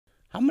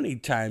How many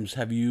times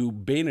have you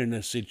been in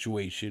a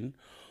situation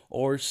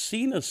or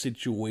seen a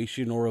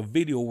situation or a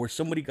video where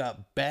somebody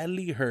got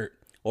badly hurt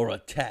or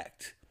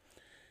attacked?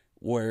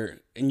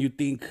 And you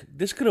think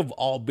this could have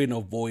all been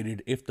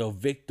avoided if the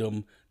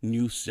victim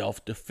knew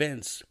self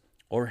defense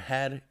or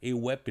had a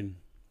weapon?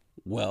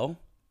 Well,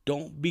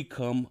 don't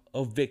become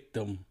a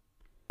victim.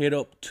 Hit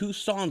up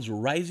Tucson's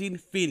Rising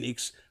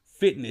Phoenix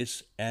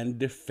Fitness and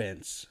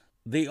Defense.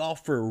 They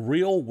offer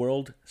real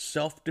world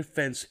self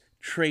defense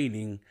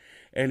training,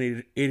 and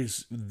it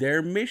is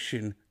their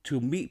mission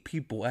to meet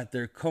people at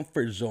their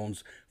comfort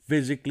zones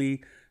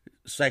physically,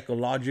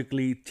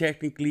 psychologically,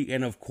 technically,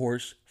 and of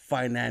course,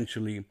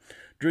 financially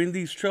during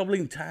these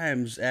troubling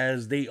times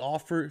as they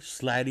offer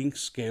sliding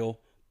scale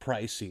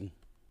pricing.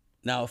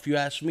 Now, if you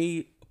ask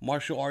me,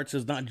 martial arts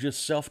is not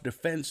just self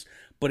defense,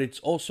 but it's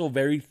also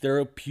very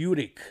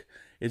therapeutic.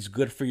 It's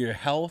good for your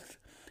health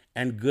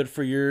and good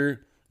for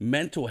your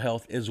mental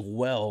health as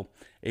well.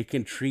 It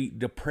can treat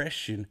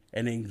depression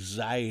and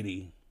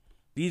anxiety.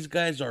 These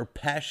guys are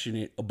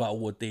passionate about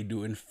what they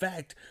do. In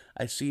fact,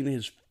 I seen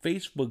his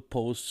Facebook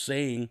post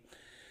saying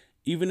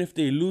even if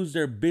they lose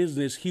their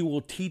business, he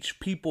will teach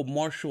people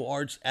martial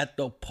arts at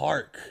the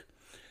park.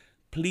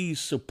 Please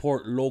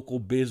support local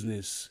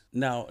business.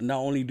 Now, not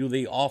only do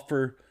they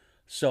offer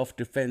self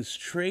defense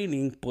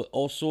training, but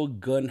also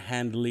gun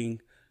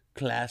handling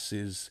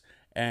classes.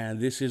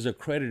 And this is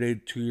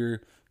accredited to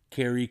your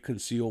carry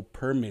conceal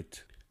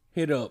permit.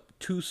 Hit up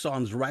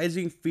Tucson's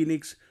Rising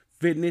Phoenix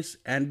Fitness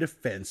and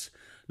Defense,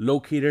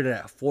 located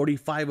at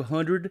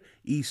 4500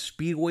 East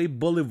Speedway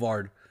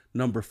Boulevard,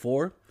 number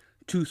 4,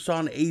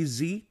 Tucson,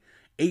 AZ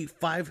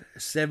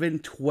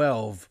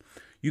 85712.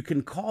 You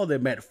can call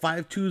them at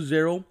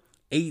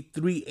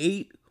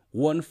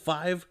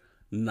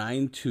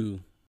 520-838-1592.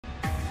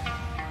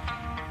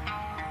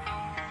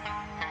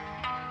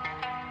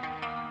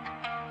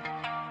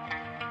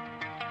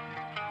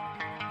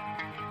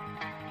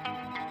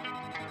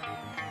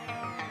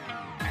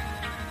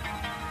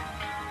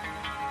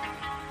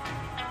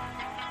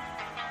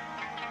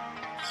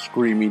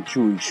 Screaming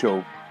Chewy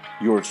Show,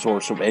 your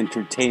source of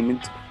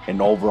entertainment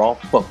and overall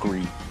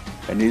fuckery.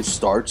 And it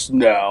starts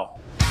now.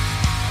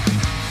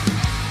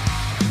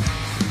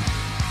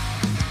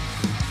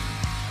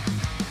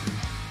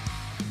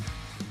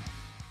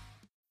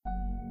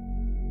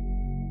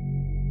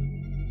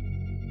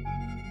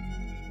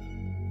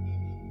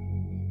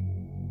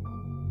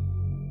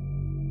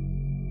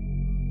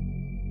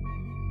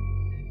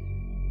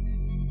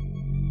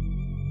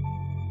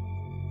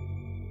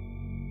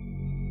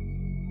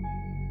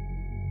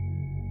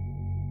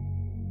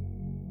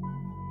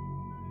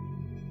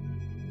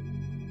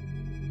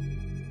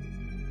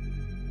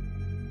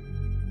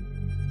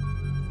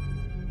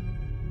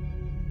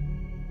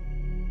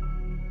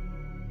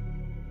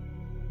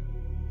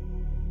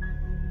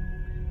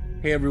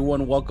 Hey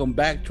everyone, welcome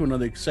back to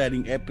another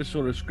exciting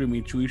episode of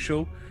Screaming Chewy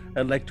Show.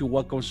 I'd like to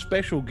welcome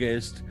special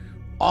guest,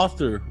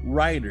 author,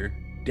 writer,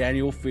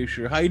 Daniel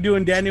Fisher. How you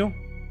doing, Daniel?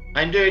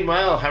 I'm doing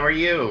well. How are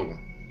you?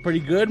 Pretty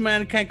good,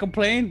 man. Can't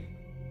complain.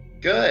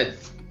 Good.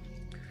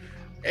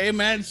 Hey,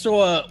 man. So,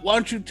 why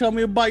don't you tell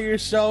me about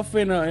yourself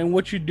and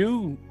what you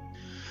do?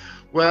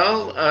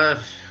 Well,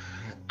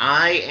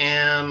 I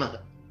am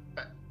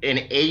an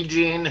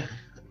aging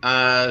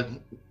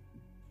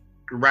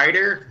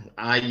writer.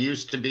 I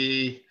used to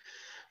be,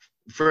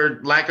 for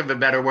lack of a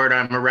better word,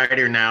 I'm a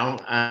writer now.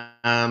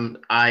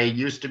 I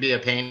used to be a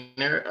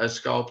painter, a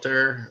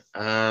sculptor.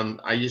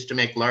 I used to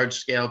make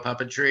large-scale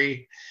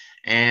puppetry,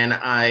 and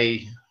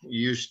I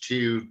used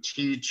to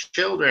teach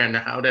children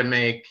how to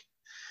make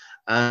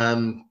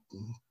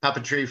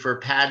puppetry for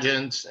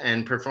pageants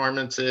and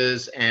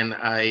performances. And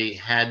I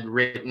had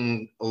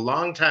written a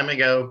long time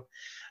ago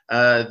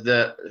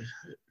the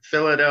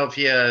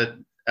Philadelphia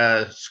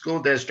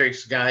School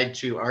District's Guide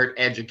to Art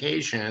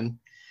Education.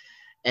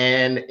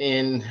 And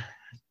in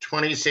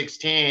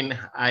 2016,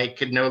 I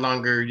could no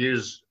longer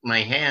use my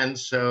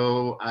hands,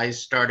 so I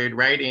started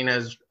writing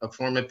as a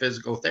form of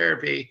physical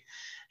therapy.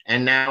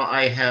 And now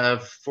I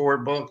have 4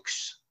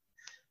 books,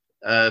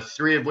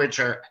 3 of which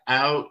are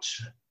out.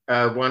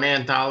 One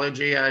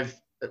anthology I've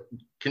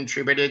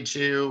contributed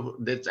to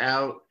that's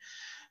out.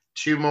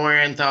 2 more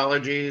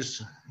anthologies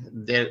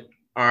that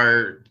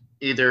are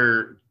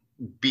either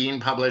being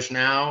published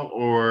now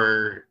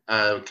or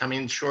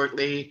coming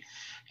shortly,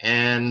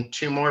 and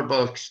 2 more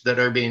books that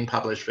are being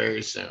published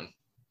very soon.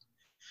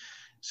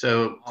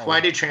 So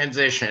quite a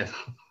transition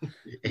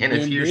in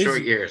a few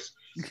short years.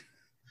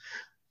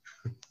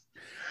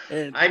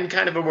 I'm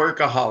kind of a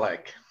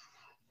workaholic.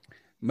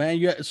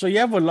 Man, so you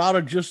have a lot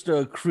of just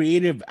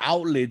creative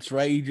outlets,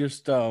 right? You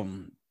just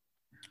you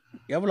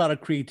have a lot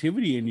of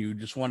creativity in you,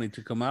 just wanting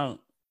to come out.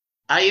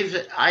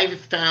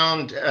 I've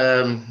found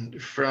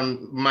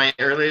from my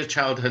earliest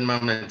childhood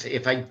moments,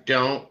 if I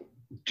don't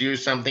do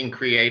something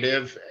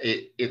creative,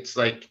 it's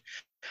like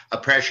a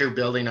pressure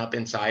building up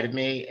inside of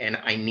me, and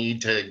I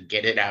need to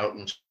get it out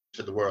into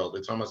the world.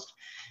 It's almost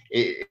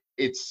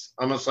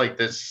like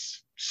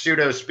this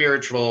pseudo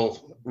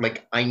spiritual,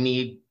 like I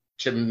need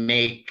to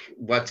make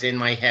what's in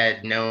my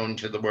head known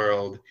to the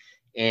world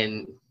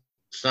in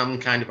some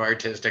kind of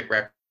artistic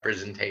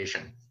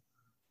representation.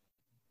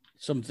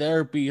 Some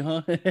therapy,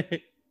 huh?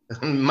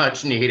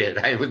 Much needed.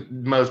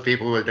 Most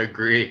people would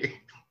agree.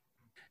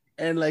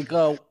 And like,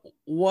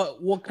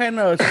 what kind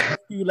of stuff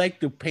do you like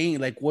to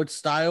paint? Like, what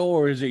style,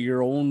 or is it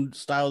your own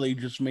style that you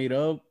just made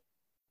up?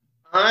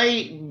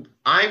 I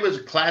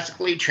was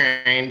classically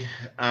trained.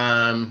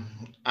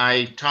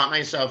 I taught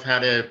myself how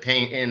to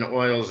paint in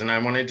oils, and I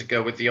wanted to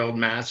go with the old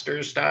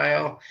master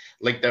style,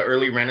 like the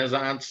early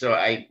Renaissance. So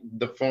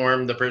the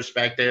form, the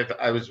perspective,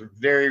 I was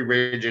very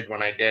rigid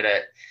when I did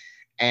it.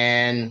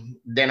 And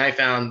then I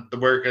found the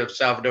work of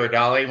Salvador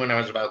Dali when I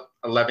was about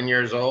 11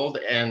 years old,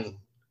 and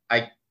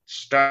I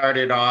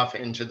started off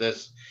into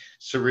this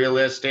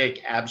surrealistic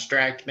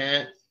abstract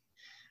bent.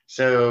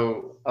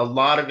 So a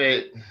lot of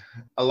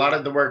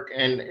the work,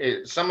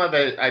 and some of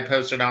it I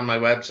posted on my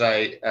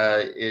website,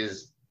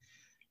 is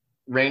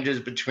ranges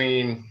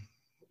between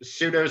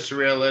pseudo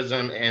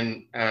surrealism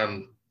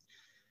and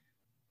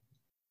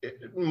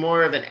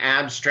more of an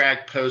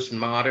abstract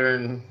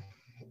postmodern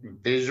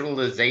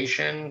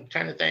visualization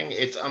kind of thing.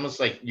 It's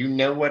almost like you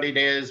know what it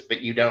is,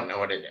 but you don't know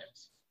what it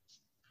is.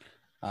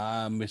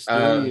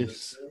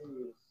 Mysterious.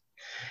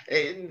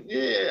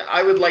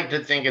 I would like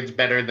to think it's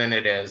better than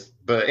it is,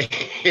 but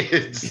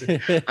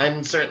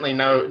I'm certainly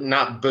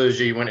not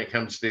bougie when it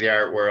comes to the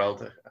art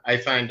world. I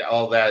find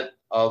all that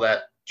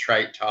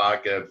trite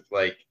talk of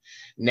like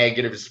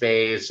negative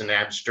space and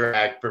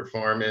abstract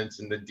performance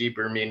and the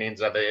deeper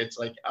meanings of it. It's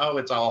like, oh,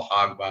 it's all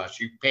hogwash.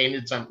 You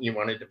painted something you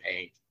wanted to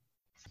paint.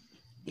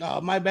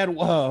 My bad.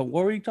 What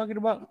were you talking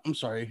about? I'm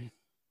sorry.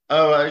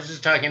 Oh, I was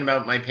just talking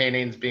about my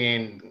paintings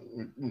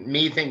being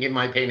me thinking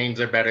my paintings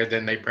are better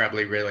than they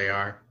probably really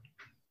are.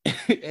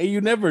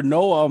 You never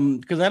know.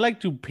 Because I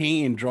like to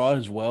paint and draw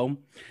as well,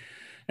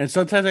 and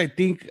sometimes I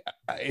think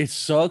it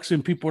sucks,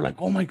 and people are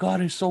like, "Oh my god,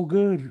 it's so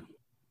good."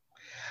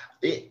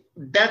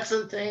 That's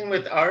the thing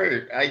with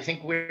art. I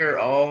think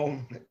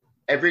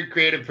every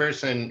creative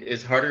person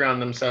is harder on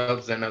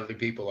themselves than other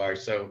people are.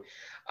 So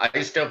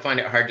I still find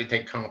it hard to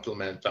take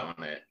compliments on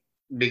it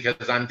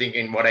because I'm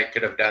thinking what I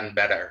could have done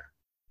better.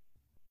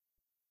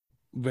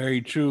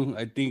 Very true.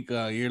 I think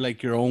you're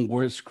like your own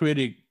worst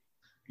critic.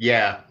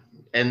 Yeah.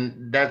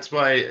 And that's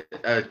why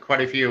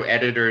quite a few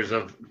editors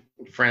of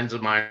friends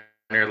of mine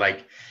are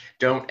like,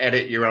 don't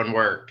edit your own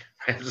work.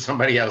 Have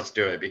somebody else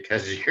do it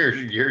because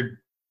you're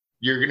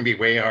going to be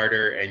way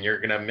harder and you're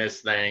going to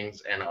miss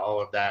things and all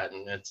of that.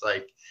 And it's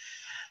like,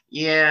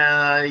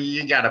 yeah,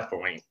 you got a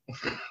point.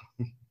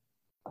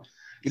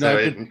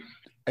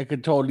 I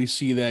could totally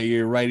see that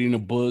you're writing a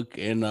book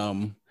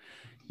and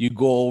you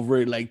go over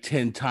it like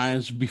 10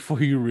 times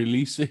before you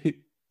release it.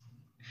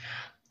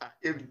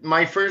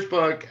 My first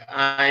book,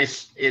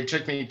 it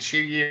took me 2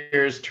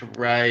 years to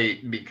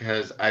write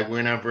because I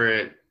went over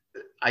it.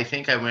 I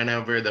think I went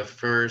over the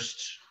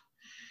first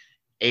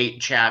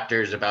 8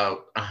 chapters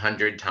about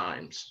 100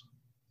 times.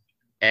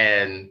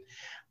 And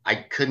I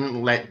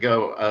couldn't let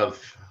go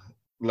of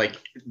like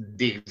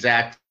the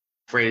exact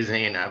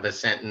phrasing of a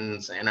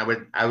sentence. And I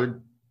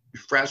would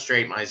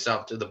frustrate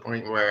myself to the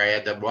point where I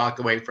had to walk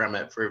away from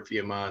it for a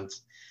few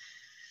months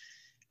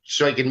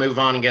so I could move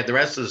on and get the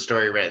rest of the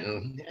story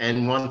written.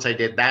 And once I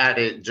did that,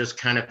 it just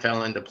kind of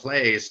fell into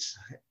place.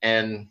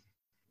 And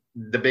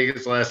the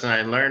biggest lesson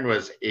I learned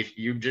was if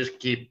you just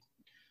keep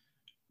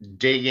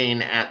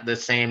digging at the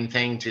same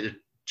thing to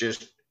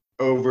just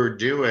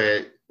overdo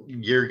it,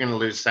 you're going to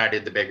lose sight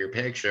of the bigger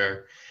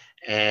picture.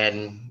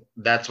 And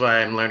that's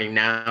why I'm learning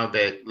now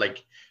that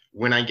like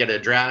when I get a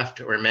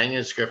draft or a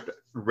manuscript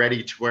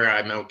ready to where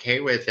I'm okay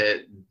with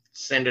it,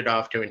 send it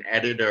off to an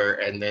editor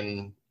and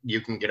then you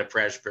can get a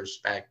fresh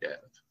perspective.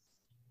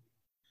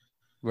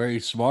 Very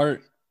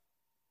smart.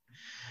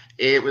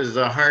 It was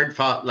a hard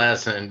fought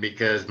lesson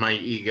because my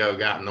ego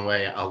got in the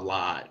way a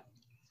lot.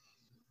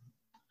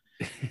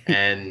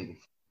 and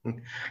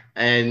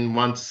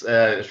once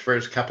the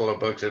first couple of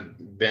books have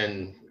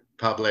been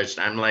published,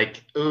 I'm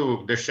like,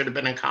 ooh, there should have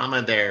been a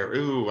comma there.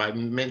 Ooh, I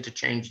meant to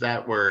change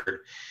that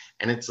word.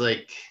 And it's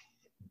like,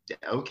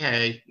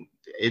 okay,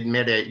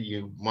 admit it,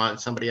 you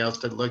want somebody else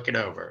to look it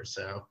over.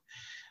 So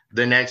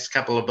the next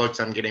couple of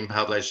books I'm getting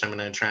published, I'm going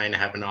to try and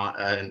have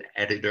an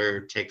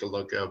editor take a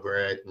look over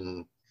it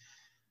and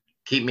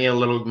keep me a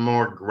little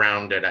more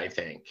grounded, I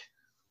think.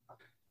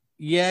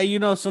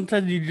 Yeah,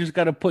 sometimes you just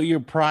got to put your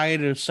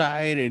pride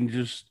aside and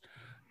just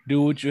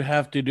do what you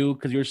have to do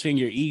because you're saying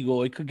your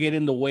ego. It could get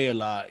in the way a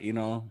lot,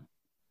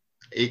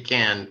 It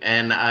can.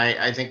 And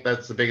I think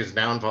that's the biggest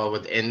downfall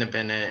with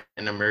independent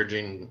and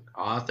emerging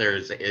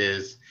authors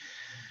is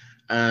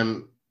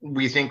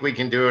we think we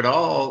can do it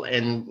all.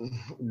 And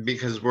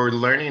because we're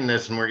learning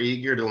this and we're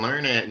eager to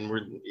learn it and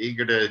we're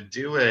eager to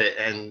do it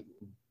and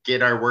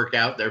get our work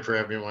out there for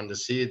everyone to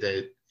see,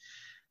 that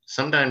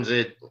sometimes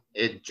it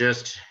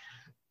just,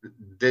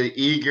 the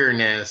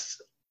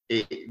eagerness,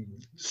 it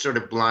sort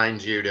of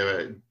blinds you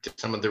to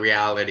some of the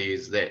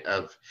realities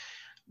of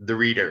the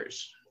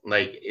readers.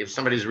 Like if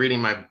somebody's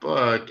reading my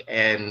book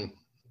and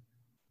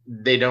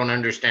they don't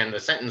understand the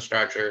sentence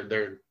structure,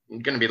 they're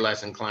going to be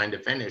less inclined to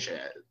finish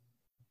it.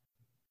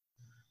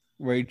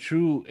 Very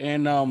true.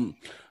 And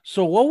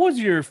so what was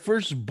your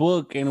first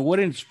book and what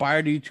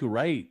inspired you to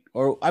write?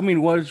 Or I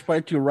mean, what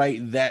inspired you to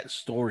write that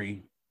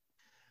story?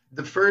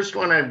 The first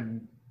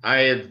one I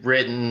had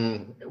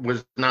written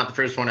was not the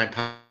first one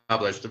I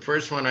published. The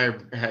first one I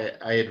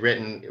had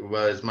written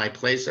was my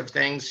Place of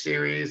Things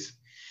series.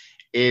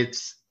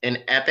 It's an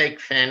epic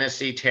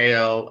fantasy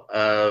tale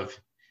of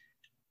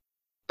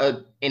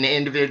an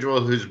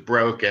individual who's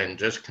broken,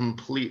 just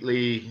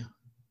completely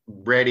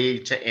ready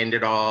to end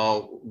it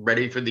all,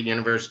 ready for the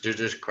universe to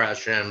just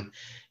crush him.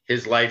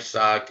 His life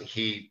sucked.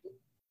 He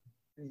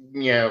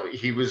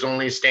was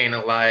only staying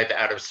alive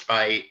out of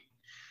spite.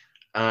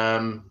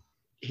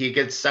 He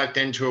gets sucked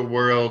into a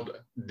world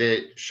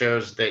that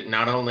shows that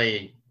not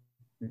only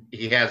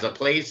he has a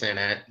place in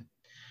it,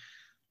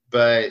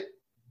 but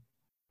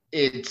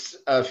it's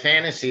a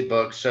fantasy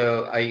book.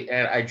 So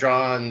I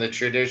draw on the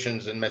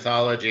traditions and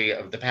mythology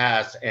of the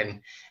past,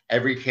 and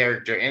every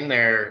character in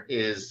there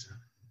is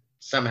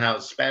somehow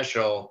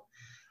special.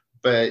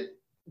 But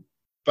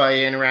by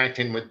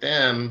interacting with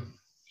them,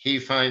 he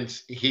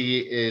finds he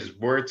is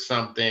worth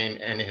something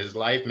and his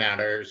life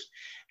matters.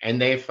 And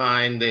they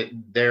find that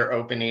they're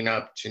opening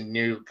up to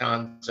new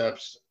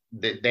concepts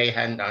that they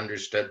hadn't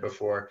understood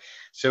before.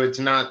 So it's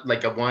not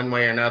like a one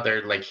way or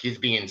another, like he's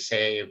being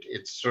saved.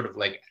 It's sort of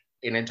like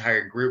an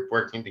entire group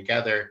working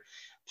together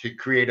to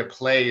create a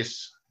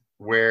place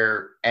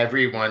where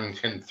everyone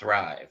can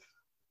thrive.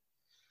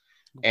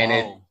 Wow. And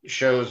it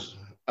shows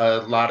a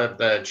lot of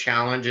the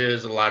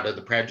challenges, a lot of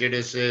the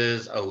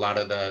prejudices, a lot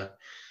of the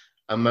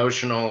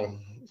emotional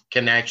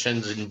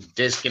connections and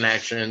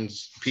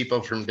disconnections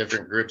people from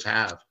different groups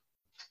have.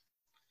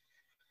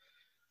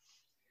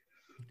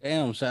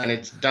 Damn, son. And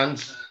it's done.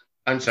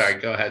 I'm sorry,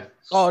 go ahead.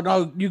 Oh,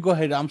 no, you go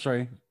ahead. I'm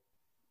sorry.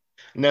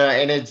 No,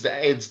 and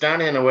it's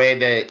done in a way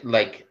that,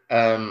 like,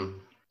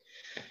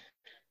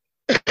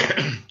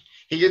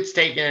 he gets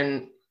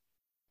taken.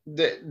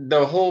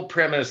 The whole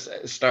premise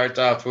starts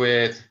off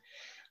with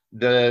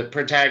the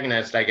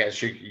protagonist, I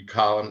guess you could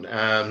call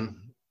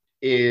him,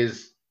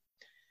 is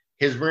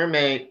his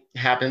roommate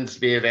happens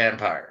to be a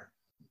vampire.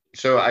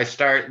 So I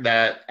start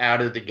that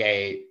out of the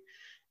gate,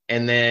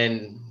 and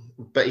then,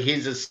 but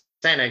he's a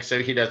cynic,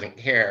 so he doesn't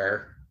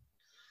care.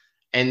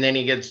 And then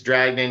he gets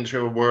dragged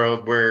into a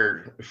world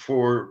where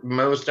for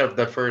most of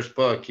the first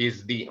book,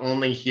 he's the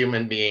only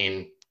human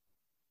being,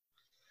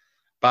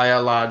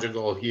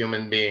 biological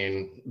human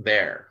being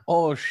there.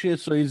 Oh shit,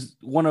 so he's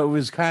one of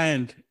his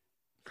kind.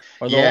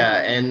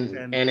 Yeah,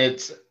 and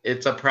it's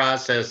a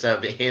process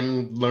of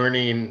him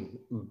learning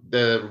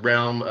the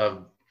realm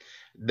of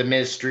the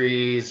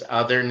mysteries,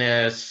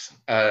 otherness,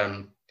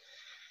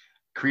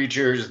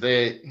 creatures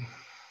that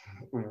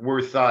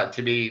were thought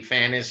to be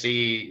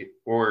fantasy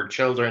or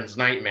children's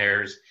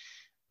nightmares.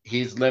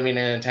 He's living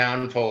in a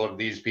town full of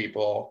these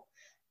people,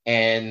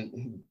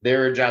 and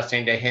they're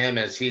adjusting to him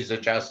as he's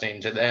adjusting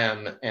to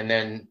them. And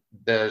then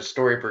the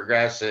story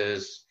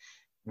progresses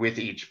with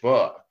each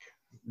book.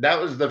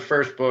 That was the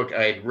first book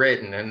I'd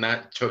written, and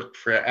that took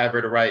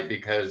forever to write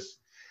because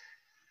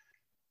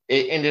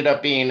it ended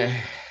up being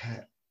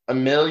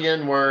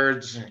 1,000,000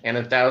 words and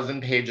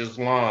 1,000 pages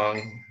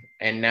long,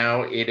 and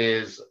now it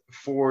is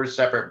 4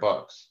 separate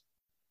books.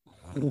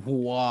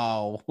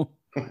 Wow.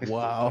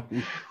 Wow.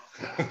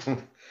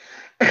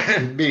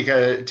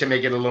 Because to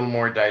make it a little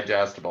more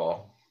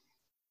digestible.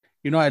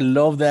 I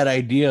love that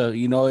idea.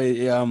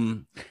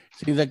 It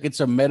seems like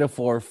it's a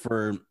metaphor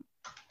for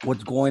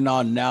what's going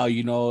on now.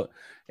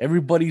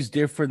 Everybody's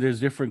different. There's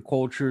different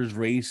cultures,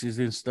 races,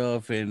 and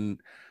stuff, and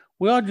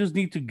we all just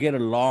need to get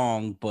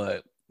along.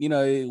 But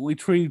we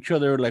treat each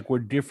other like we're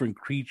different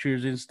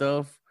creatures and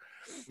stuff.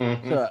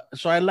 Mm-hmm.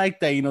 So I like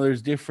that.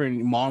 There's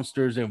different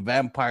monsters and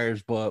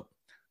vampires, but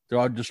they're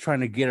all just trying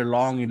to get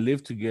along and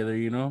live together.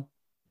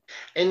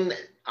 And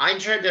I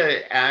tried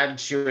to add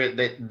to it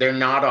that they're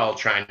not all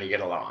trying to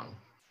get along.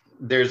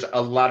 There's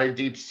a lot of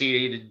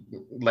deep-seated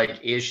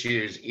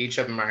issues each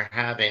of them are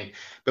having.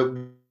 But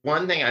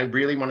one thing I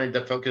really wanted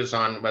to focus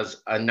on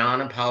was a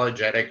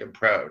non-apologetic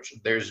approach.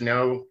 There's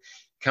no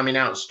coming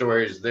out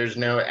stories. There's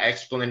no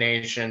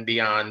explanation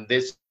beyond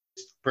this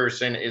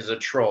person is a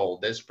troll.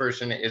 This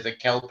person is a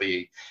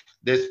Kelpie.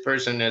 This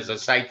person is a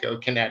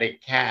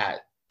psychokinetic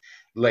cat.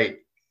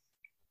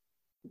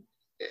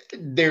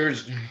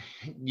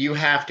 You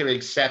have to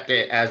accept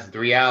it as the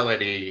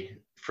reality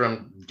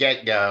from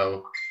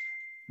get-go,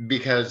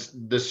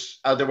 because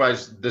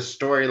otherwise the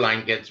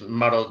storyline gets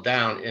muddled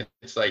down.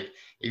 It's like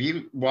if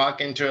you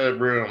walk into a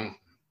room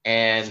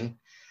and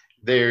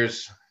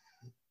there's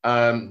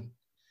a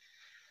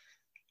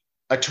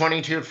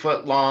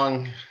 22-foot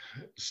long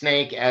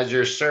snake as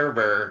your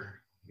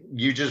server,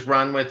 you just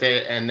run with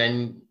it, and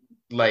then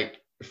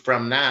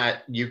from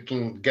that you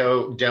can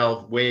go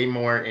delve way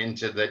more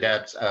into the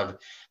depths of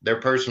their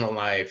personal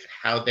life,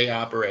 how they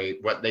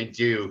operate, what they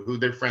do, who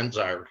their friends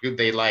are, who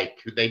they like,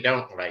 who they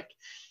don't like.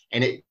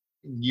 And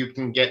you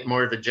can get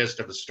more of a gist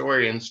of the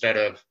story instead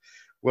of,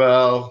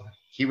 well,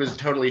 he was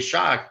totally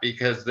shocked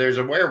because there's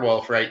a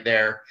werewolf right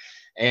there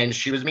and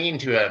she was mean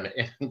to him.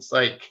 And it's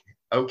like,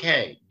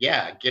 okay,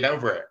 yeah, get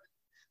over it.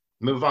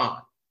 Move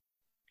on.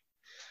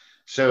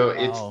 So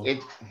Wow.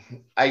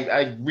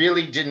 I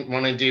really didn't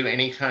want to do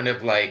any kind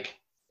of like,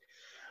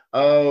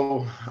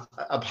 oh,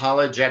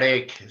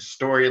 apologetic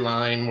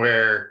storyline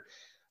where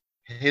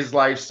his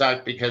life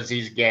sucked because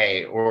he's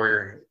gay,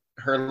 or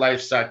her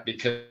life sucked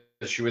because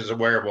she was a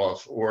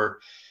werewolf, or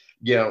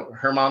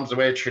her mom's a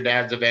witch, her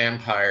dad's a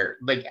vampire.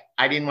 Like,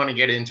 I didn't want to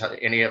get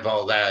into any of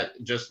all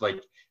that. Just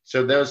like,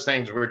 so those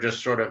things were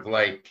just sort of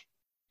like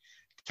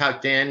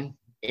tucked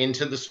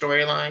into the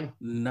storyline.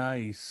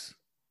 Nice.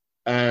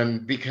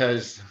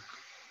 Because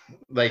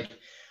like,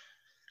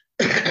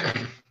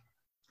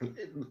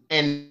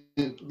 and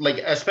like,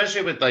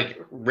 especially with like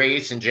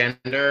race and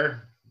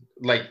gender,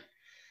 like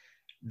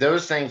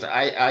those things,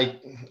 I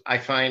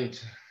find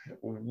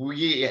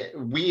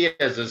we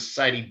as a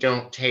society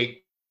don't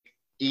take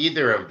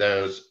either of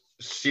those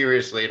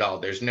seriously at all.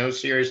 There's no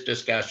serious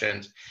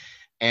discussions.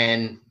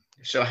 And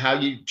so how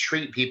you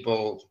treat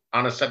people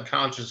on a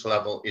subconscious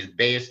level is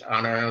based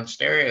on our own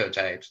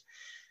stereotypes.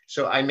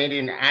 So I made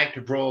an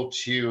active role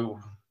to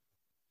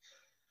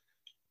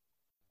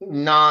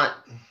not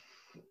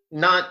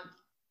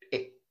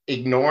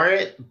ignore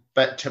it,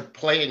 but to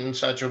play it in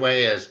such a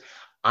way as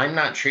I'm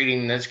not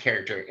treating this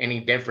character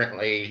any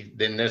differently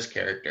than this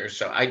character.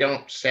 So I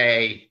don't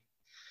spend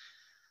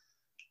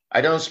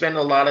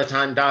a lot of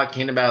time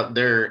talking about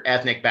their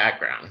ethnic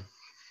background.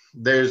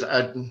 There's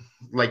I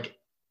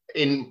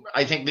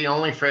think the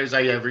only phrase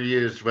I ever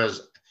used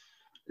was,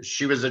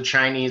 she was a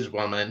Chinese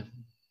woman,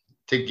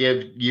 to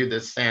give you the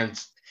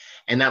sense.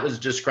 And that was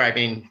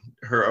describing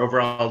her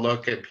overall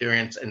look,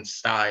 appearance, and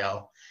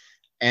style.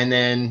 And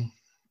then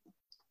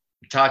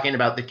talking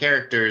about the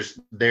characters,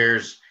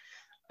 there's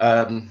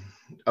a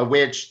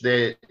witch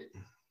that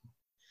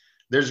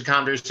there's a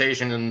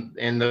conversation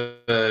in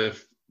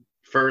the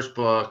first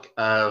book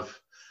of,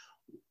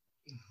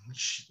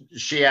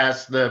 she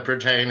asked the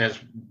protagonist,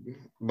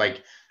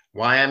 like,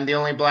 why I'm the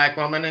only Black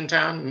woman in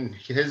town? And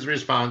his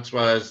response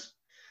was,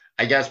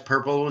 I guess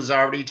purple was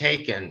already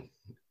taken.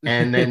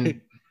 And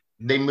then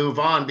they move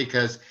on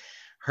because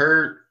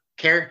her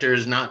character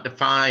is not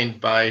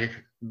defined by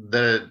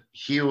the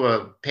hue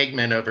of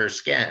pigment of her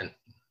skin.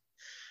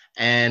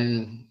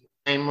 And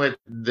same with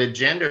the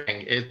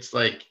gendering. It's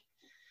like,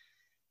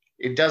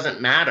 it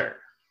doesn't matter.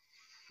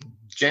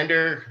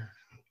 Gender,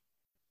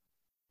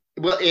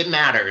 well, it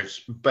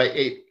matters, but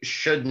it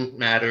shouldn't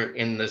matter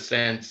in the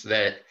sense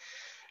that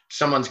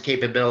someone's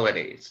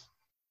capabilities.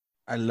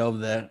 I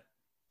love that.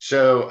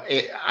 So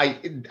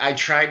I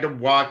tried to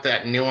walk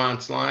that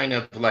nuanced line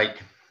of like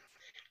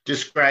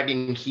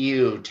describing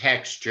hue,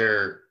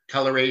 texture,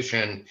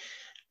 coloration,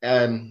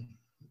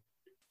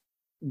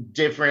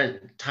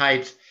 different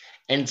types,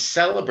 and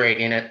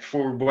celebrating it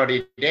for what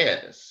it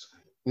is.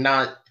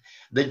 Not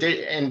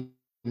and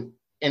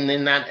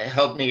then that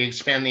helped me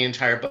expand the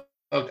entire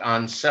book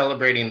on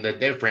celebrating the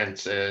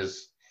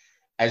differences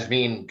as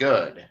being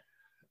good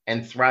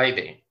and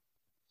thriving.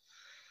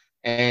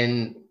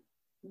 And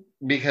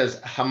because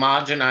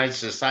homogenized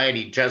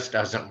society just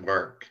doesn't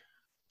work.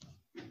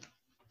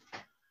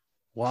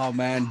 Wow,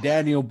 man.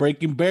 Daniel,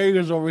 breaking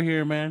barriers over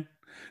here, man.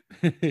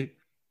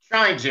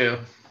 Trying to.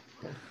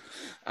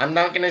 I'm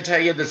not going to tell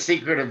you the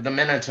secret of the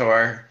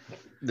Minotaur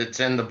that's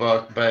in the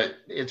book, but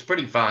it's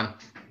pretty fun.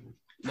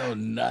 Oh,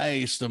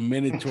 nice. The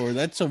Minotaur.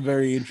 That's a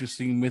very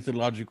interesting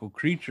mythological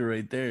creature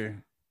right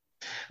there.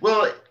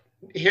 Well,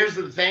 here's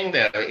the thing,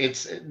 though.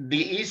 It's the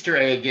Easter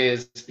egg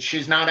is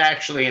she's not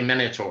actually a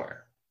Minotaur.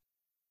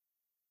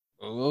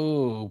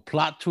 Oh,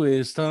 plot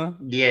twist, huh?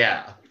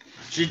 Yeah.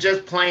 She's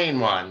just playing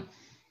one.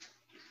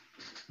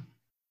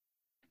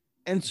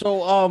 And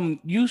so,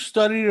 you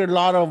studied a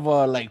lot of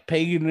like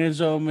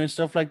paganism and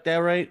stuff like that,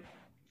 right?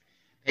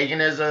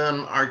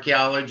 Paganism,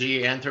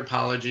 archaeology,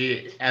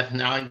 anthropology,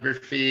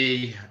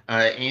 ethnography,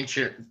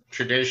 ancient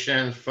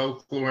traditions,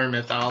 folklore,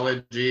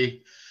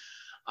 mythology.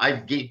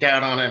 I've geeked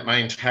out on it my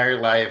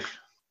entire life.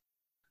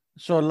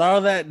 So a lot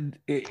of that,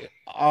 it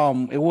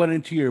went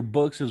into your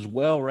books as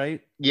well,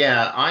 right?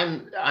 Yeah,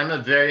 I'm a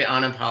very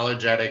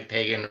unapologetic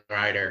pagan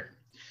writer.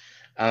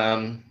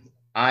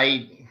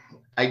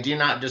 I do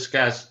not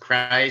discuss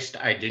Christ.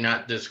 I do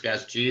not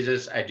discuss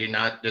Jesus. I do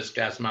not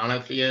discuss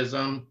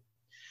monotheism.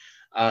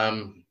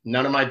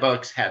 None of my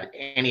books have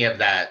any of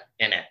that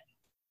in it.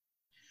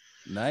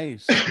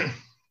 Nice.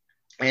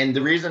 And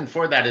the reason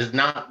for that is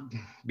not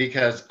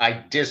because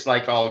I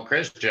dislike all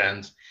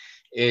Christians.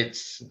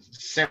 It's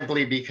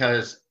simply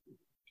because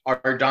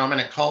our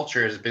dominant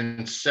culture has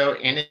been so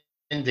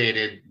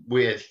inundated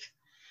with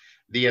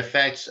the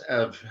effects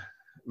of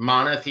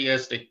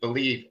monotheistic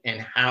belief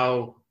and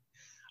how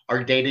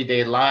our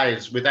day-to-day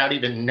lives, without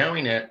even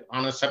knowing it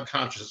on a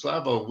subconscious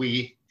level,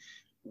 we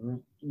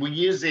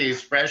use the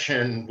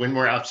expression when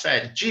we're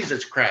upset,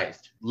 Jesus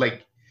Christ,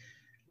 like,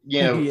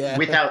 Yeah.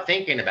 without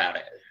thinking about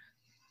it.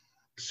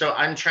 So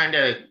I'm trying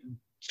to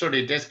sort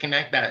of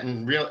disconnect that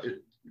and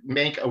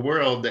make a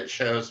world that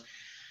shows,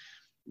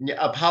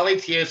 a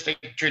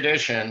polytheistic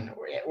tradition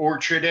or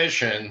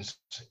traditions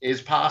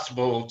is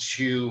possible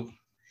to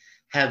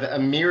have a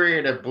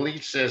myriad of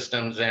belief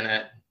systems in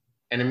it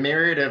and a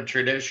myriad of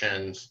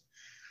traditions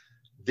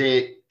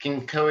that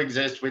can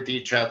coexist with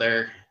each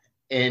other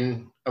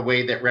in a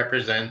way that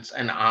represents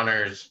and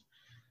honors,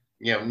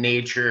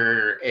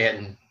 nature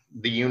and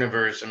the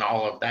universe and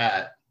all of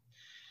that,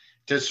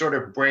 to sort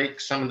of break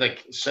some of the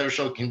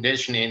social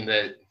conditioning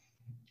that,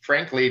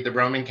 frankly, the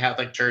Roman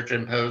Catholic Church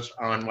imposed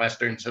on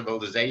Western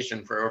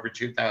civilization for over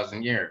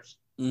 2,000 years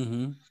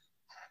Mm-hmm.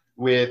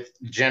 with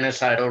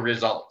genocidal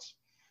results.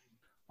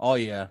 Oh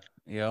yeah,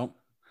 yeah.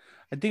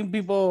 I think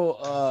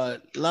a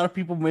lot of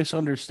people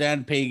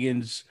misunderstand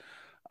pagans.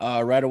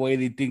 Right away,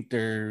 they think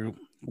they're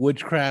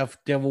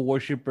witchcraft, devil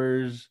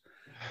worshippers,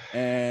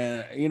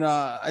 and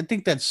I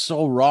think that's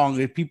so wrong.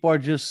 If people are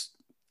just,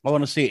 I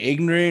want to say,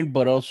 ignorant,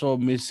 but also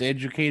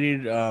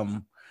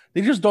miseducated,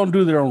 they just don't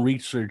do their own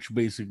research,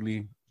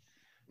 basically.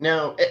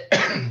 Now,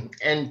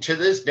 and to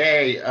this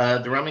day,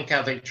 the Roman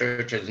Catholic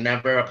Church has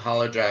never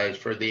apologized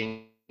for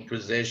the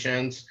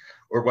Inquisitions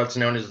or what's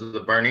known as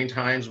the Burning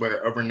Times,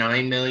 where over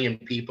 9 million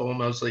people,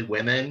 mostly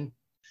women,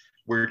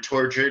 were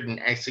tortured and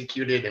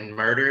executed and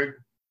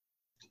murdered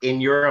in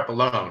Europe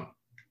alone.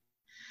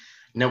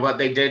 Now, what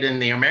they did in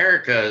the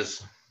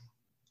Americas,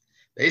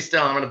 they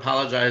still haven't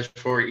apologized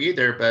for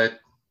either, but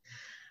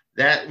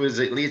that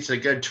was at least a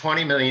good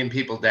 20 million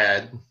people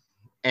dead.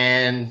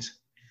 And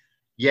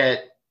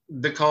yet,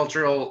 the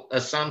cultural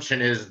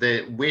assumption is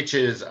that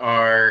witches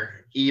are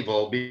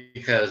evil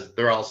because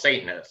they're all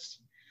Satanists.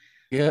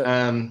 Yeah.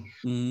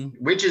 Mm-hmm.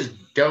 Witches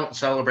don't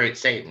celebrate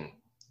Satan.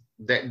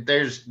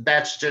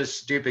 That's just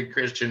stupid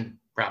Christian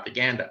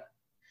propaganda.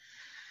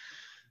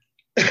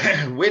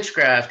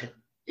 Witchcraft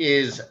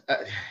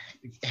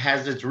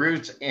has its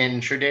roots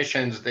in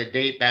traditions that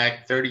date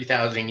back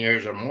 30,000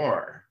 years or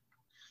more.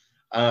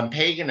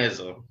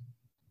 Paganism,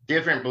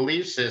 different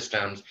belief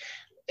systems,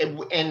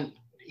 and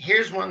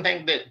here's one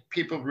thing that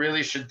people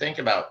really should think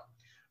about.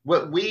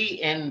 What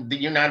we in the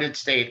United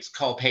States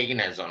call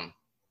paganism,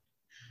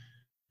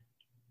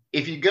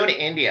 if you go to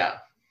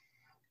India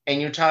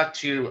and you talk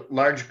to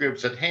large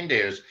groups of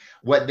Hindus,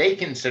 what they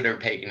consider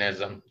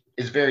paganism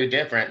is very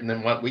different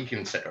than what we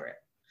consider it,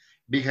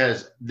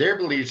 because their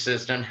belief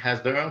system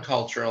has their own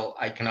cultural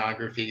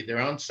iconography,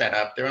 their own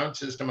setup, their own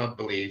system of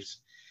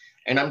beliefs.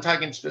 And I'm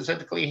talking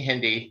specifically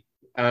Hindi.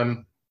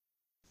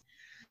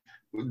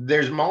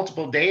 There's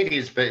multiple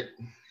deities, but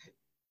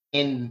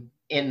in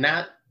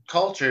that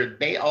culture,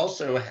 they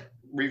also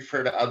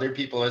refer to other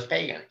people as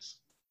pagans,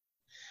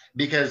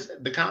 because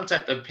the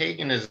concept of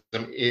paganism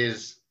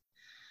is,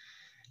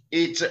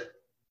 its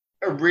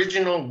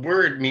original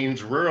word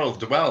means rural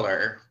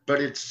dweller, but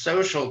its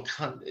social,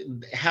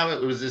 how it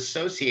was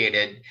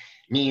associated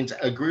means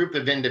a group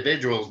of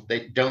individuals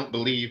that don't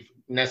believe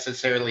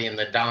necessarily in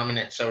the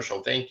dominant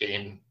social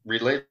thinking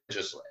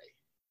religiously.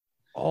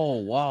 Oh,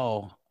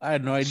 wow. I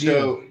had no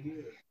idea.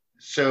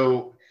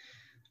 So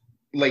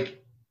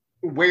like,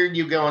 where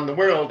you go in the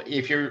world,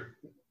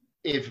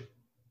 if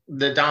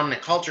the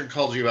dominant culture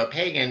calls you a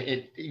pagan,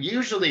 it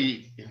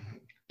usually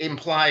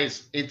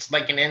implies, it's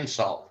like an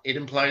insult. It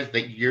implies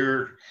that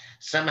you're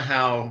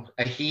somehow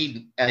a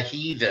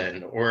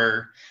heathen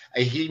or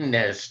a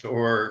hedonist,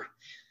 or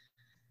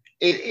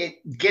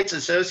it gets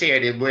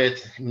associated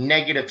with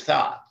negative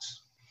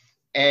thoughts.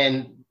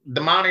 And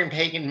the modern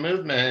pagan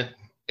movement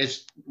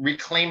is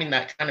reclaiming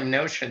that kind of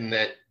notion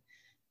that,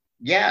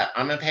 yeah,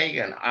 I'm a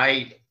pagan.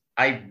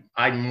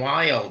 I'm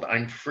wild.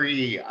 I'm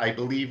free. I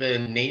believe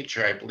in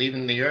nature. I believe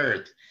in the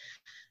earth.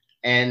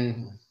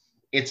 And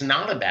it's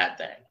not a bad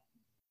thing.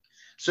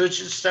 So it's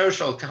just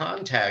social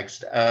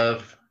context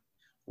of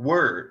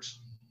words.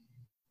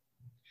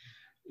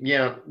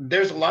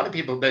 There's a lot of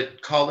people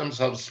that call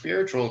themselves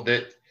spiritual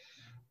that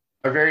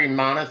are very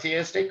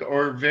monotheistic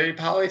or very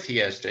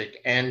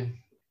polytheistic. And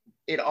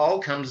it all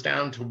comes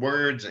down to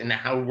words and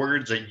how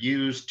words are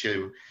used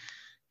to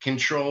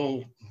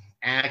control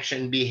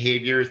action,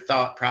 behavior,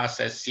 thought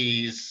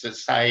processes,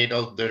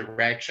 societal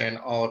direction,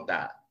 all of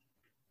that.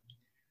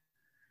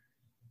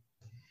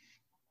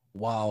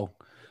 Wow.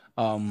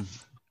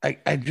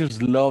 I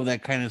just love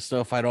that kind of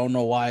stuff. I don't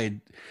know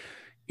why,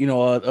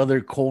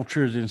 other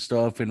cultures and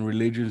stuff and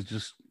religions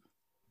just,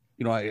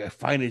 I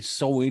find it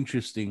so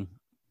interesting.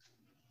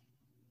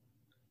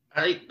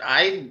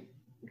 I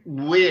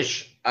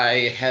wish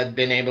I had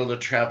been able to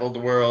travel the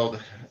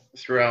world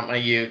throughout my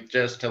youth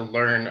just to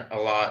learn a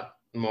lot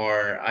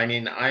more. I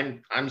mean,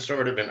 I'm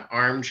sort of an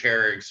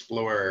armchair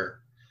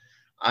explorer.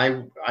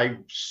 I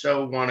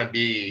so want to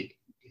be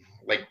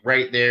like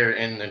right there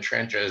in the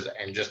trenches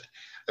and just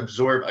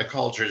absorb a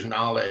culture's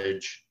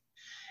knowledge,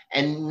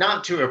 and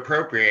not to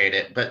appropriate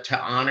it, but to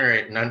honor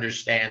it and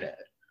understand it.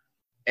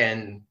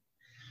 And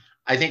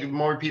I think if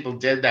more people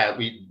did that,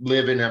 we'd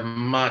live in a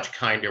much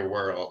kinder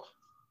world.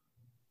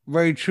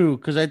 Very true,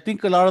 because I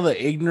think a lot of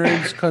the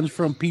ignorance comes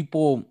from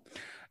people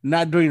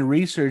not doing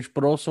research,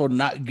 but also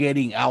not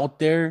getting out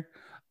there.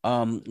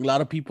 A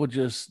lot of people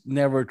just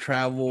never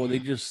travel; they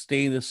just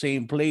stay in the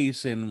same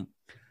place, and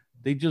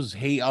They just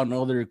hate on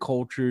other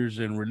cultures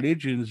and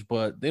religions,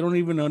 but they don't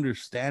even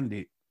understand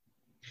it.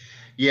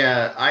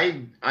 Yeah,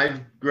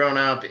 I've grown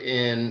up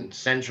in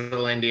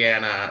central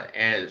Indiana,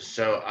 and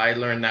so I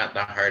learned that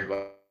the hard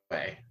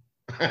way.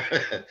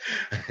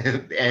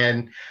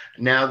 And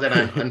now that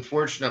I'm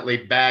unfortunately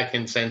back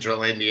in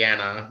central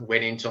Indiana,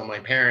 waiting till my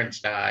parents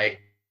die,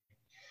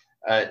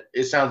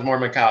 it sounds more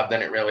macabre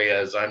than it really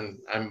is. I'm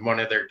one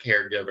of their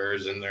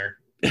caregivers, and they're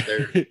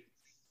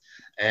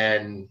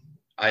and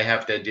I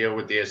have to deal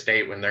with the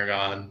estate when they're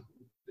gone.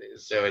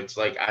 So it's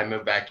like I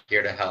moved back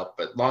here to help.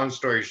 But long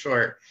story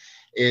short,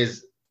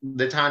 is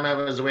the time I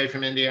was away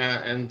from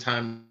India and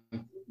time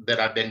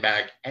that I've been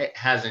back, it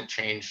hasn't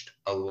changed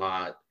a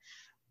lot.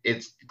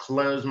 It's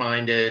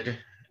closed-minded,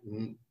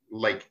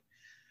 like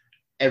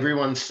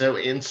everyone's so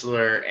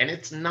insular, and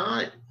it's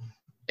not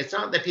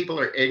that people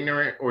are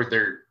ignorant or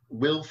they're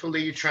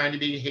willfully trying to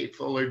be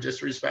hateful or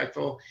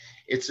disrespectful.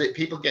 It's that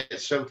people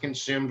get so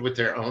consumed with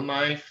their own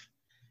life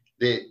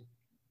that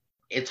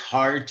it's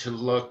hard to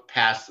look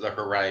past the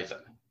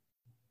horizon.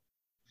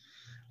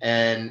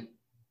 And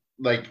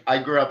like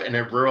I grew up in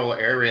a rural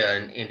area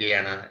in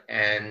Indiana,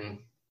 and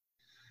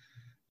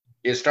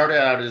it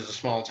started out as a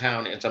small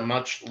town. It's a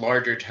much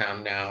larger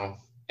town now.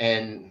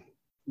 And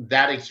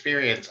that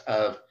experience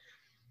of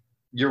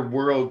your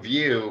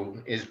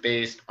worldview is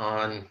based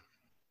on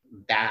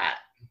that,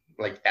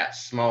 like that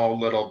small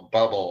little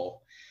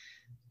bubble.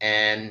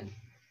 And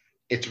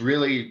it's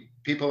really,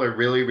 people are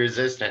really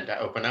resistant to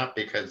open up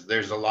because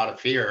there's a lot of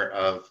fear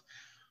of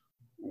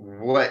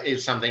what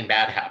if something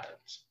bad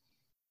happens.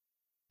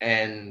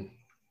 And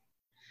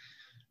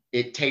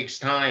it takes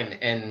time,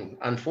 and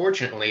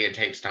unfortunately it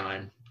takes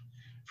time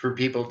for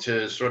people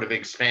to sort of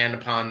expand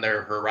upon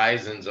their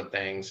horizons of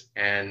things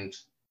and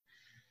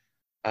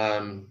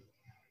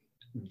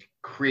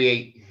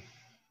create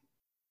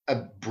a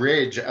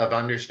bridge of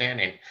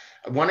understanding.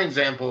 One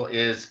example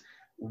is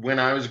when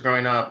I was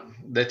growing up,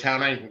 the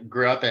town I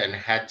grew up in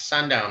had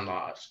sundown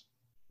laws.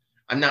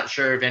 I'm not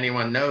sure if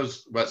anyone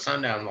knows what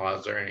sundown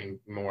laws are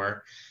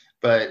anymore,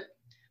 but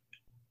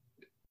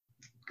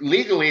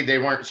legally they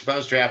weren't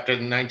supposed to after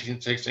the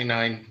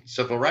 1969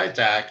 Civil Rights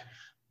Act.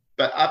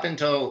 But up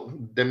until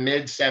the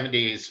mid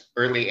 70s,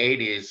 early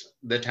 80s,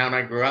 the town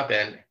I grew up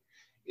in,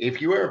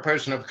 if you were a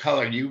person of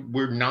color, you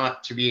were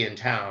not to be in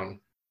town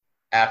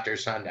after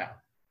sundown.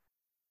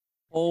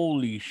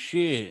 Holy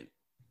shit.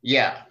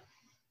 Yeah.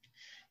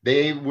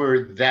 They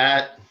were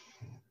that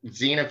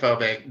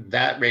xenophobic,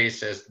 that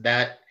racist,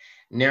 that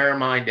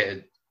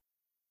narrow-minded,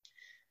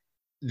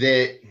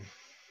 that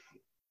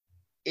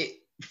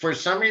for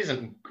some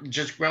reason,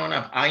 just growing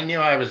up, I knew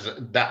I was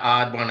the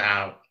odd one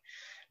out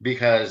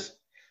because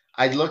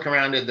I'd look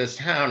around at this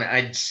town,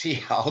 I'd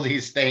see all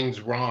these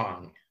things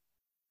wrong.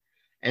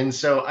 And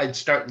so I'd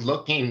start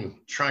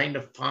looking, trying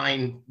to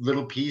find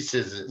little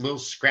pieces, little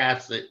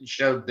scraps that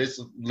showed this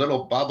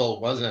little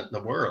bubble wasn't the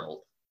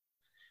world.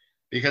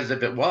 Because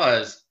if it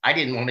was, I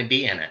didn't want to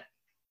be in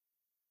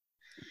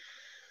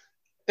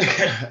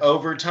it.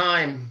 Over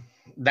time,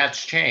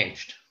 that's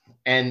changed.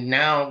 And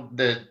now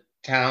the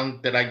town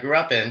that I grew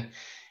up in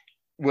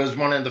was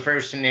one of the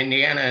first in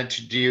Indiana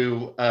to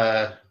do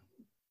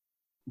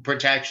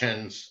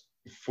protections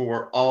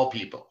for all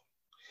people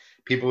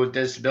with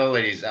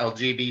disabilities,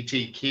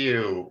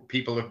 LGBTQ,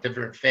 people of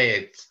different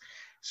faiths,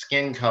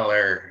 skin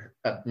color,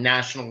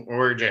 national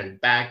origin,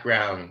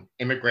 background,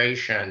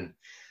 immigration.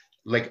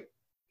 Like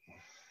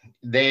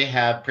they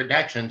have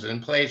protections in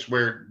place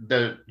where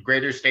the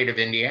greater state of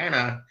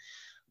Indiana,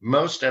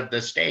 most of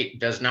the state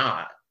does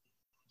not.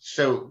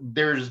 So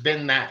there's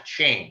been that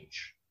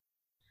change.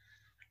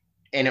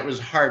 And it was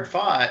hard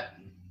fought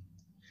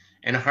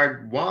and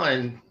hard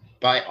won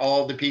by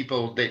all the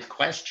people that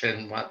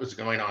questioned what was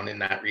going on in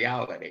that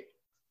reality.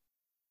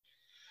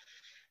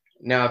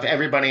 Now, if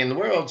everybody in the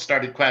world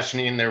started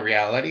questioning their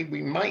reality,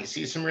 we might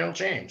see some real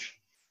change.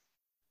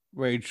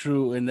 Very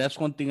true. And that's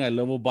one thing I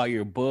love about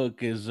your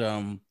book is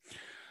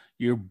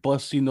you're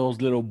busting those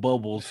little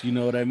bubbles. You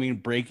know what I mean?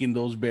 Breaking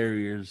those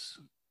barriers.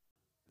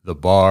 The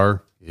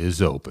bar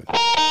is open.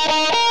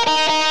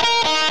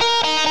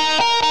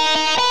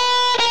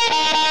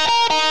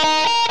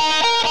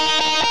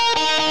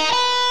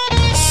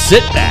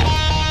 Sit back,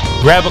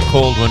 grab a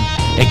cold one,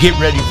 and get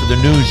ready for the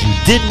news you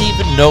didn't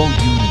even know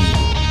you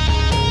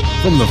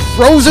needed. From the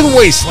frozen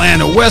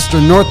wasteland of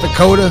western North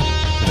Dakota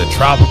to the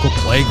tropical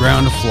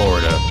playground of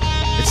Florida,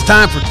 it's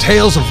time for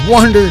tales of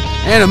wonder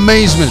and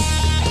amazement.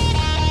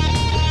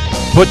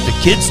 Put the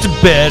kids to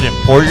bed and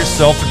pour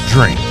yourself a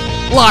drink.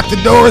 Lock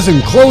the doors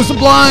and close the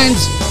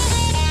blinds.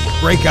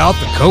 Break out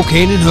the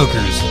cocaine and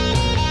hookers.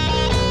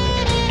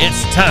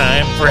 It's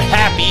time for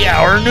Happy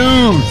Hour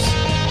News.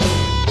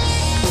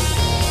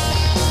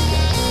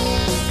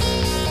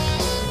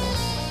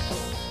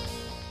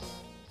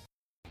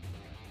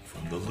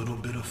 From the Little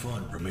Bit of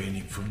Fun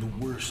remaining from the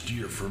worst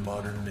year for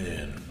modern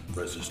man,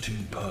 presses two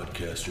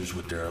podcasters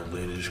with their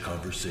outlandish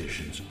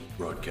conversations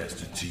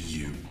broadcasted to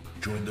you.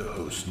 Join the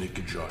hosts Nick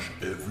and Josh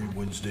every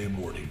Wednesday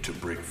morning to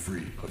break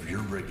free of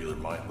your regular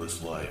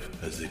mindless life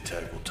as they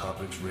tackle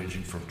topics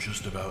ranging from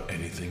just about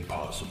anything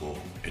possible.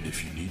 And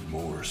if you need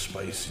more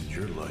spice in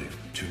your life,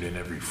 tune in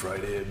every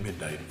Friday at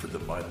midnight for the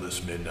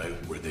Mindless Midnight,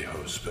 where they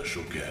host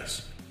special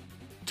guests.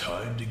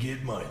 Time to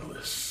get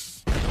mindless.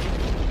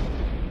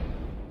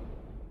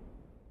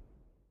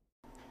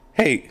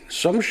 Hey,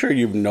 so I'm sure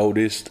you've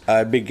noticed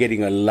I've been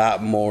getting a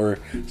lot more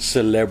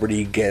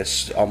celebrity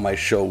guests on my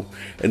show,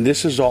 and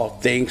this is all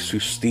thanks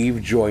to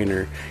Steve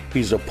Joyner.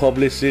 He's a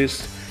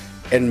publicist,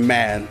 and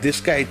man,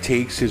 this guy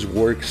takes his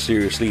work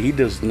seriously. He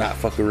does not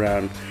fuck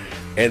around,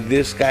 and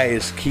this guy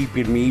is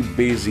keeping me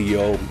busy,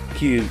 yo.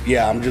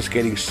 I'm just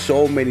getting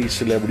so many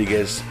celebrity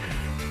guests.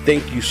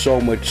 Thank you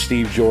so much,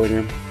 Steve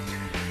Joyner.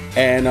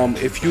 And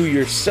if you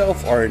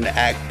yourself are an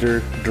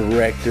actor,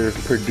 director,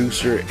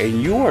 producer,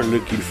 and you are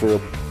looking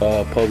for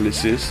a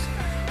publicist,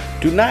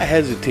 do not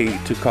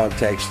hesitate to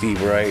contact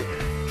Steve, right?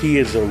 He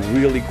is a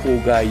really cool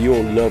guy.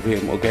 You'll love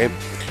him, okay?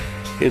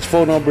 His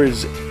phone number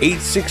is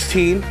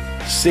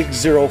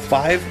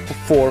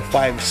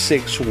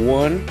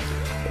 816-605-4561.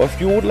 Or if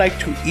you would like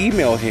to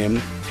email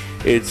him,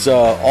 it's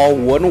all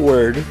one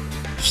word,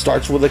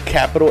 starts with a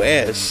capital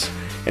S.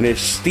 And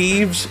it's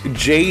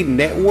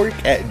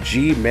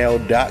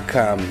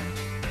stevesjnetwork@gmail.com.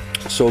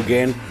 So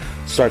again,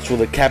 starts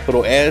with a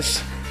capital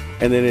S,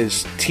 and then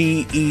it's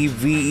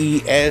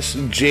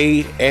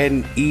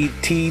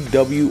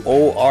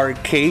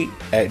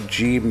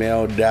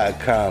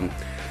TEVESJNETWORK@gmail.com.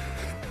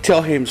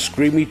 Tell him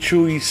Screamy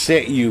Chewy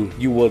sent you.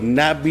 You will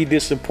not be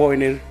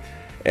disappointed.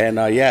 And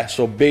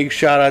so big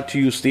shout out to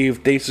you, Steve.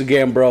 Thanks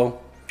again,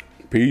 bro.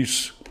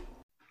 Peace.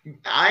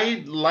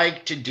 I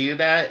like to do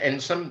that,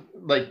 and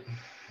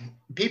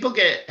people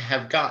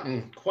have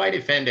gotten quite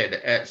offended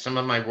at some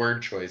of my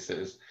word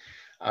choices,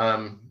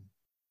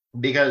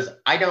 because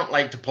I don't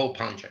like to pull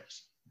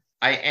punches.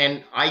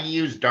 I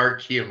use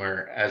dark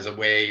humor as a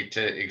way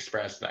to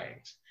express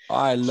things.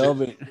 I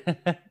love it.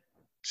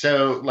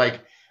 So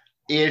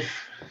if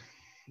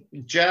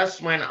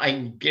just when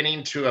I'm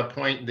getting to a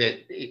point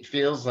that it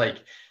feels like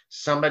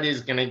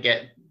somebody's going to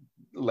get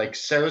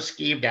so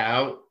skeeved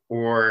out,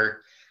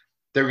 or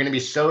they're going to be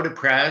so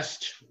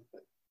depressed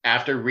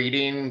after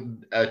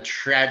reading a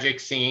tragic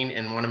scene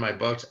in one of my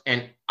books,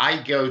 and I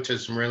go to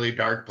some really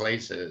dark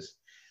places.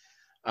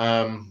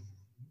 A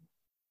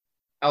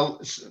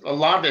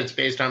lot of it's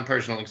based on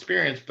personal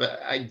experience,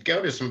 but I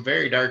go to some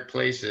very dark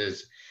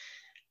places,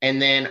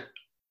 and then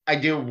I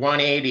do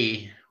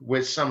 180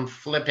 with some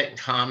flippant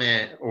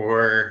comment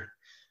or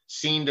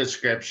scene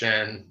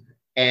description,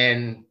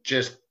 and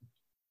just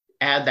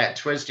add that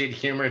twisted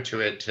humor to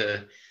it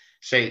to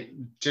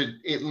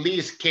at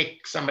least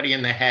kick somebody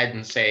in the head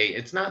and say,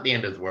 it's not the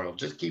end of the world.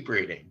 Just keep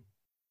reading.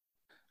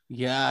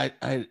 Yeah,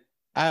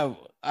 I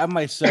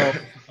myself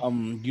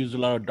use a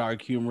lot of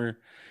dark humor,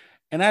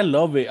 and I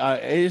love it.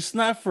 It's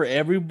not for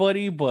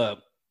everybody,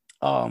 but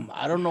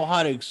I don't know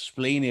how to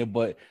explain it,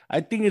 but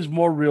I think it's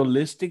more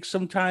realistic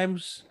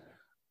sometimes.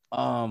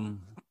 I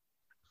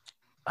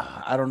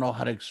don't know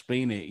how to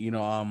explain it.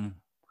 I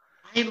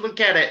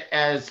look at it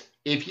as,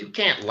 if you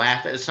can't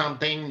laugh at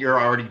something, you're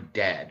already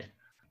dead.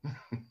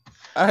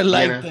 I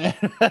like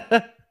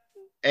that.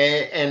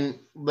 and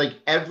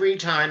every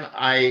time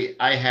I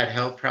had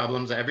health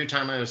problems, every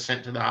time I was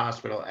sent to the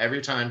hospital,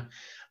 every time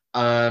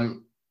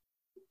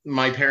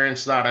my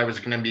parents thought I was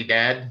going to be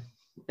dead,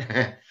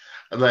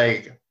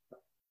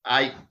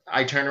 I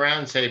turn around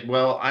and say,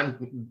 well,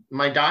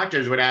 my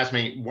doctors would ask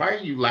me, why are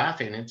you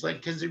laughing? It's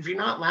because if you're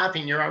not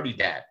laughing, you're already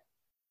dead.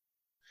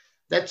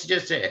 That's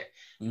just it.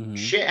 Mm-hmm.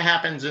 Shit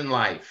happens in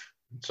life.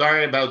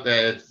 Sorry about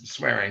the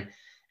swearing.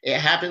 It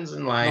happens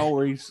in life. No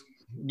worries.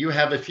 You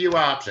have a few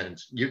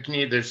options. You can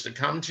either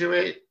succumb to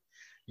it,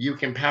 you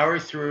can power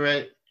through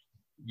it,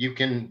 you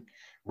can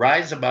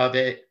rise above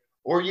it,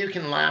 or you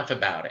can laugh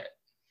about it.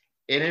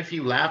 And if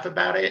you laugh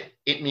about it,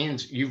 it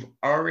means you've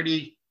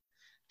already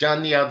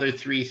done the other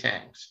three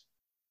things.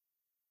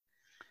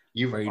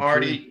 You've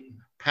already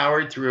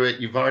powered through it,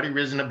 you've already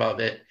risen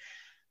above it,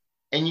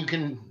 and you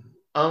can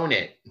own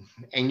it,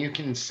 and you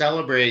can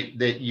celebrate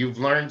that you've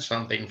learned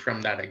something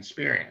from that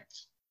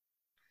experience.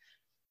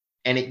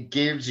 And it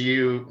gives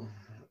you,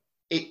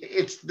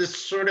 it's this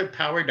sort of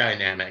power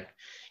dynamic.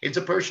 It's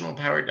a personal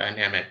power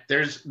dynamic.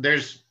 There's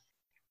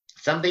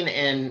something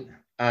in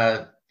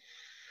an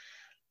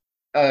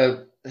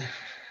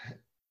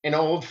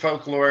old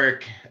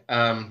folkloric,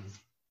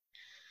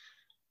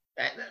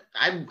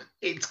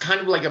 it's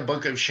kind of like a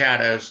Book of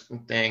Shadows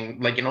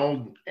thing, like an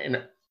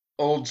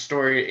old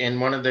story in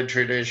one of the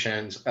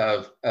traditions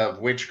of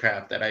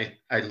witchcraft that I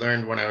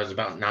learned when I was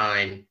about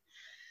 9.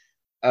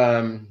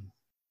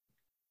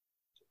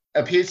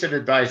 A piece of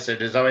advice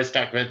that has always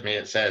stuck with me,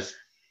 it says,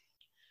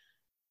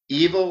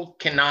 evil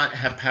cannot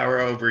have power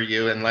over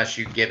you unless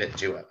you give it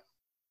to it.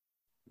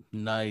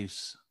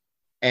 Nice.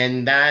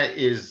 And that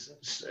is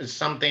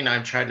something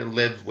I've tried to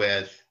live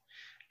with.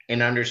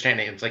 and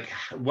understanding. It's like,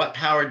 what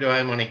power do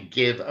I want to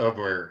give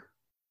over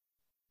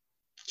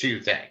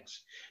to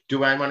things?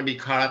 Do I want to be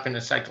caught up in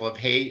a cycle of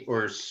hate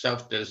or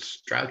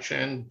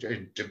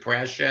self-destruction,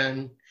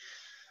 depression?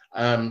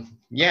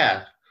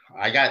 Yeah,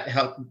 I got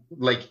help.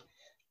 Like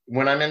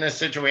when I'm in a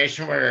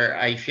situation where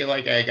I feel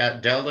like I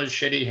got dealt a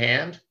shitty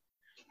hand,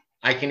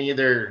 I can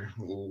either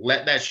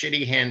let that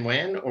shitty hand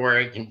win, or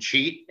I can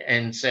cheat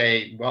and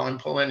say, well, I'm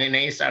pulling an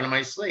ace out of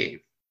my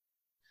sleeve,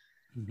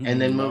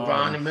 and then move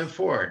on and move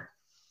forward.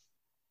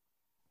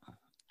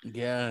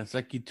 Yeah, it's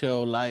like you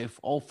tell life,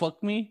 oh,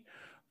 fuck me,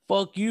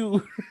 fuck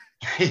you.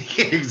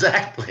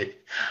 Exactly.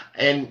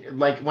 And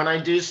like when I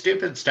do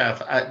stupid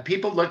stuff,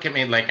 people look at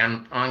me like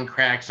I'm on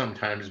crack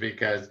sometimes,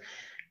 because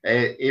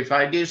if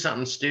I do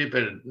something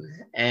stupid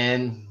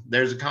and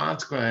there's a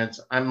consequence,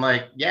 I'm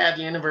like, yeah,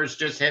 the universe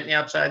just hit me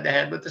upside the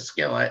head with a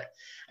skillet.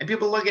 And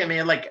people look at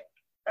me like,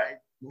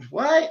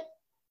 what?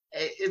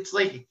 It's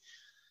like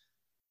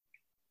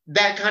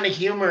that kind of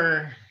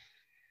humor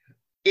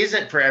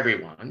isn't for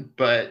everyone,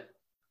 but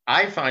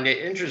I find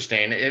it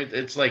interesting.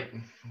 It's like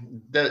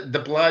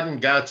the blood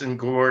and guts and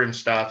gore and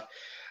stuff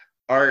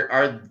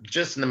are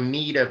just the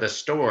meat of a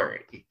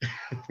story,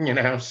 you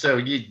know. So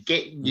you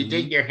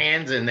dig your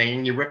hands in there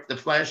and you rip the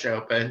flesh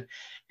open,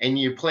 and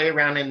you play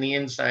around in the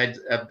inside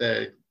of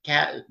the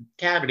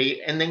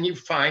cavity, and then you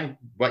find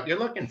what you're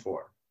looking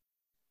for.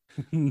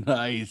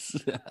 Nice.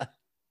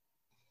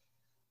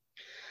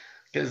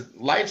 Because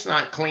life's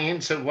not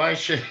clean, so why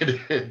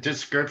should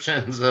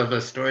descriptions of a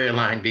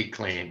storyline be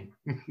clean?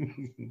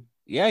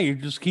 Yeah, you're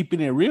just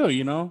keeping it real,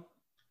 you know?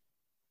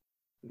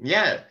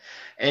 Yeah.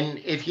 And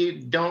if you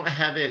don't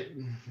have it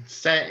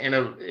set in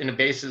a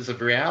basis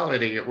of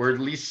reality, or at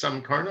least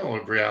some kernel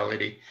of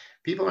reality,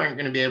 people aren't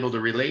going to be able to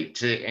relate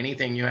to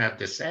anything you have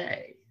to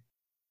say.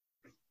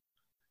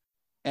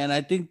 And I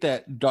think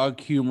that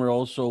dark humor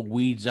also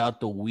weeds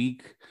out the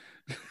weak.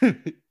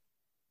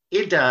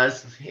 It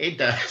does. It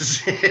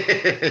does.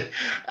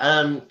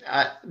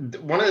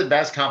 One of the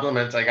best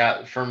compliments I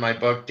got from my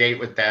book, Date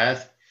with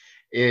Death,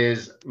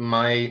 is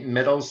my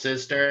middle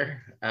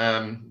sister.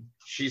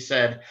 She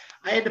said,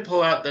 I had to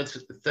pull out the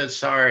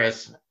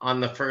thesaurus on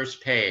the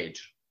first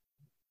page.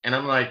 And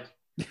I'm like,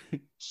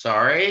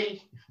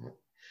 sorry?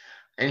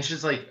 And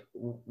she's like,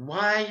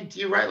 why do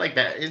you write like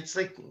that? It's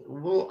like,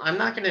 well, I'm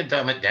not going to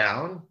dumb it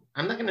down.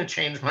 I'm not going to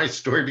change my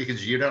story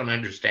because you don't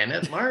understand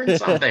it. Learn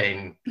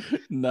something.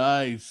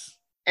 Nice.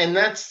 And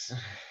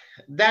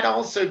that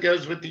also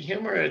goes with the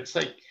humor. It's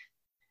like,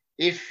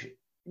 if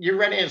you're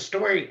writing a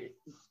story,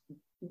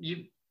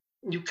 you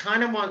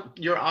kind of want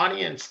your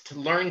audience to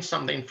learn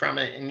something from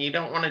it, and you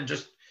don't want to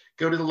just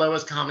go to the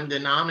lowest common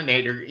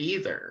denominator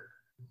either.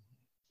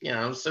 You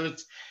know, so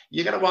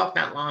you got to walk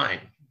that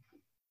line.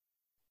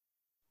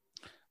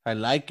 I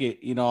like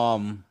it. You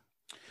know,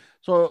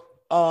 so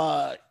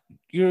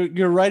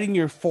you're writing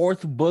your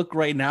fourth book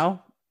right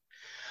now?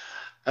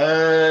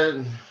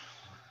 I'm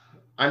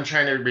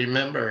trying to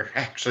remember,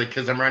 actually,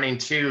 because I'm running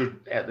two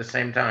at the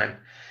same time.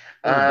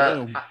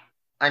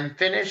 I'm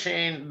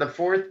finishing the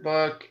fourth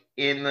book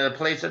in the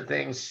Place of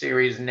Things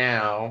series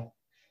now,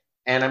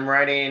 and I'm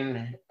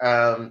writing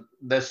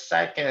the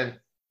second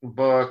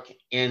book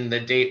in the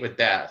Date with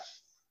Death.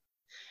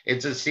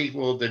 It's a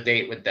sequel to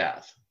Date with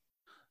Death.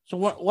 So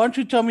why don't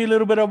you tell me a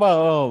little bit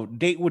about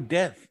Date with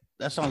Death?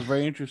 That sounds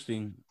very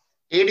interesting.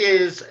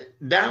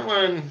 That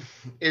one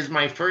is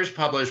my first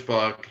published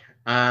book.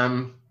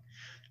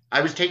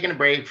 I was taking a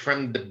break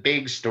from the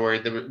big story,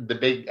 the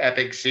big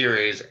epic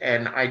series,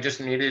 and I just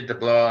needed to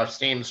blow off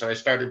steam. So I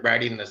started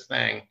writing this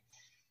thing.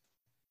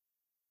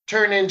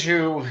 Turned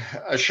into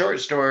a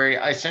short story.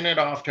 I sent it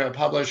off to a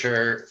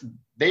publisher.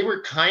 They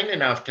were kind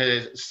enough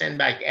to send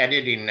back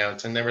editing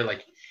notes, and they were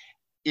like,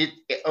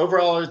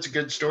 overall, it's a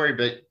good story,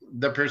 but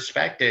the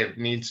perspective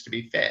needs to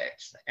be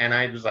fixed. And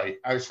I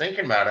was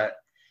thinking about it.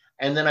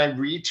 And then I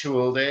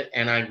retooled it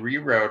and I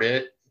rewrote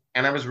it,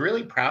 and I was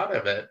really proud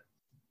of it.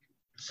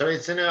 So I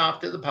sent it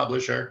off to the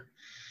publisher,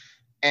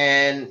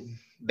 and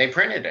they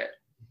printed it.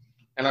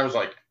 And I was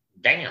like,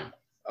 damn,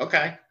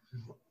 okay.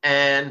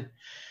 And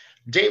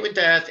Date with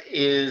Death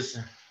is,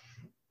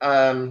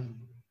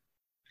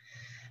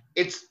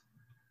 it's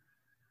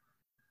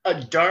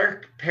a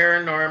dark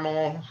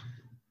paranormal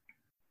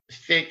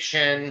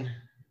fiction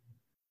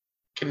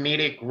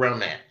comedic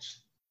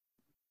romance.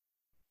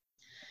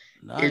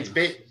 Nice.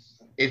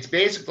 It's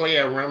basically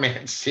a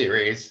romance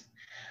series,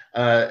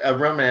 a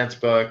romance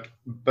book,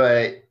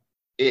 but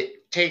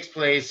it takes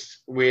place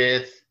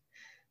with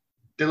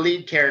the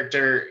lead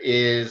character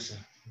is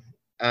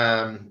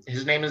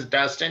his name is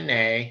Dustin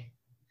Nay,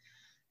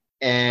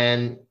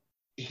 and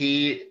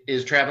he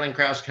is traveling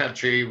cross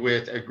country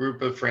with a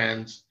group of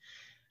friends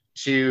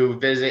to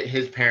visit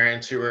his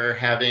parents, who are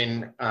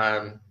having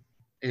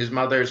his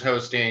mother's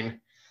hosting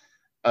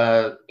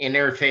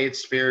interfaith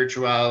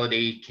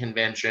spirituality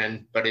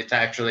convention, but it's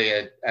actually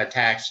a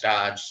tax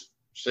dodge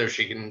so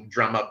she can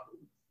drum up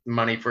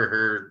money for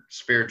her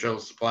spiritual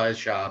supplies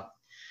shop.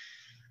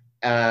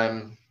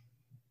 And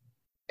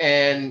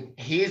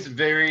he's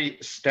very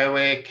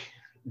stoic,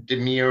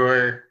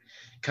 demure.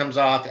 comes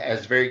off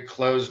as very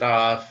closed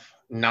off,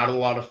 not a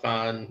lot of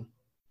fun.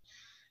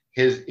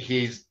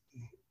 He's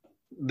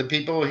the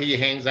people he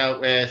hangs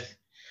out with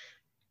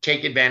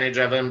take advantage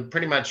of him,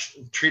 pretty much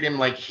treat him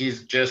like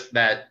he's just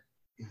that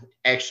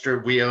extra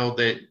wheel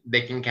that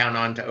they can count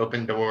on to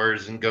open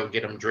doors and go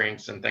get him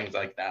drinks and things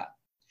like that.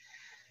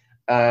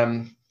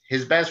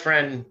 His best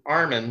friend,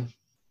 Armin,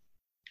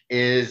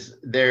 is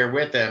there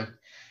with him,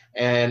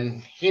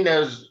 and he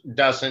knows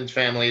Dustin's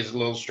family is a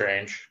little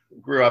strange,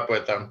 grew up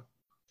with them.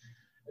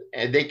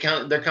 And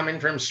they're coming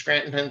from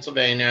Scranton,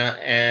 Pennsylvania,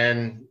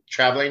 and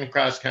traveling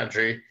across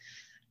country.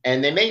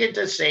 And they make it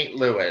to St.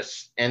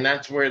 Louis, and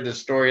that's where the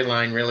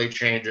storyline really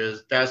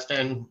changes.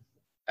 Dustin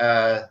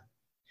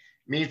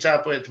meets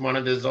up with one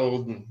of his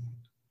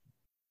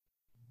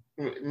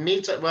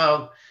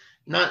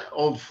not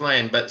old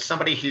flame, but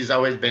somebody he's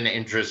always been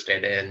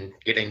interested in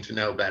getting to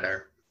know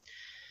better.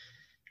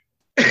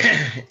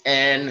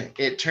 And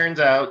it turns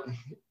out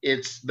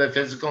it's the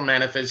physical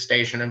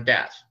manifestation of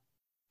death.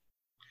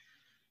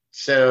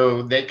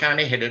 So they kind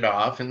of hit it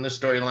off, and the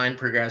storyline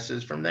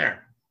progresses from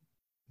there.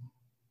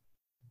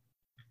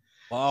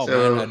 Wow,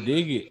 so, man, I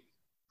dig it.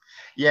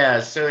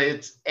 Yeah, so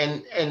it's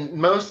and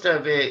most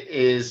of it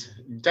is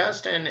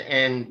Dustin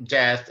and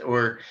Death,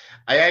 or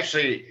I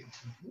actually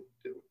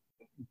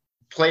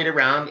played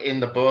around in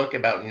the book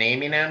about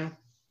naming him,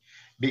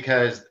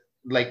 because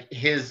like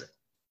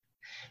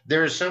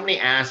there are so many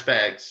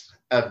aspects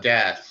of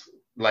death,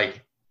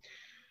 like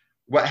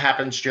what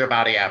happens to your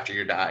body after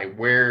you die,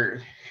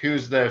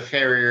 who's the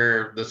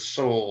farrier, the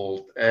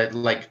soul,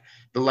 like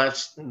the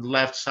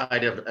left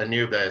side of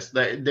Anubis.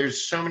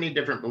 There's so many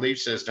different belief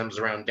systems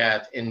around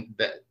death and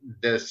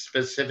the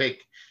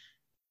specific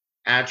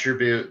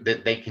attribute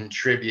that they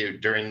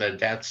contribute during the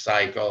death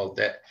cycle.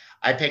 That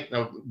I picked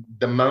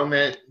the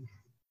moment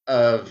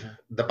of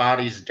the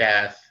body's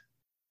death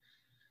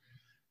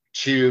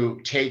to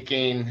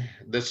taking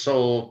the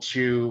soul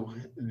to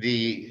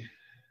the,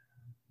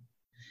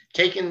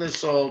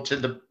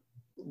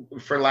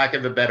 for lack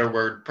of a better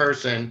word,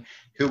 person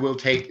who will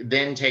take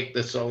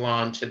the soul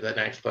on to the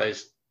next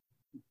place,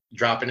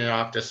 dropping it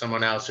off to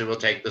someone else who will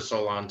take the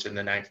soul on to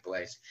the next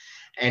place.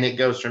 And it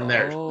goes from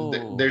there.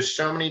 There's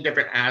so many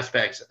different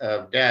aspects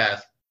of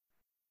death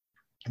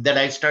that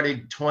I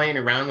started toying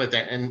around with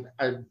it. And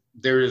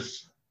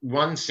there's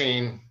one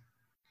scene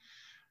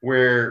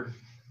where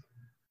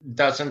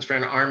Dustin's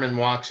friend Armin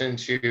walks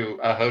into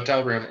a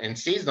hotel room and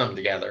sees them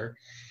together.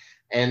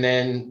 And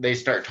then they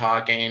start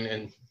talking,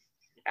 and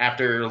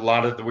after a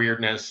lot of the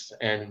weirdness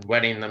and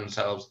wetting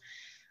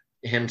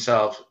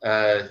himself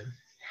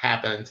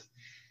happened,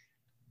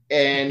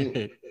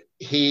 and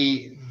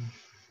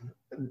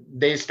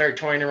they start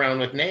toying around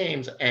with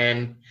names,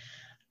 and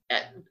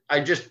I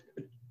just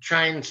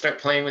try and start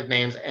playing with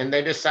names, and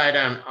they decide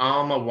on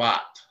Al-Mawat.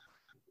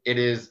 It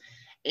is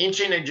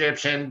ancient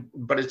Egyptian,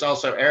 but it's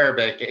also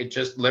Arabic. It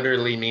just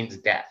literally means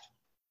death.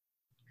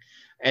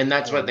 And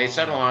that's what they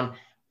settle on.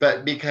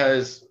 But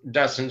because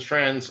Dustin's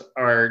friends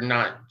are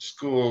not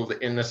schooled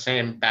in the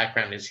same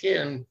background as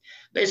him,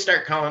 they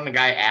start calling the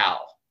guy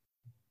Al.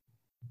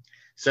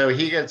 So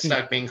he gets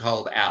stuck being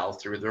called Al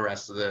through the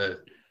rest of the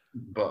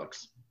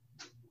books.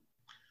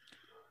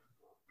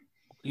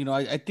 You know,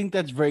 I think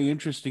that's very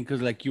interesting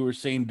because, like you were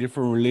saying,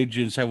 different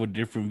religions have a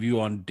different view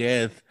on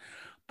death,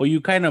 but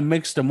you kind of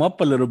mixed them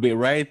up a little bit,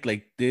 right?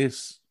 Like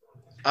this.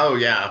 Oh,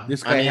 yeah.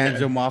 This guy hands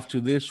him off to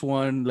this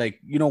one. Like,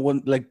 you know,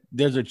 when like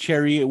there's a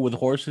chariot with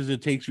horses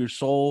that takes your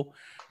soul.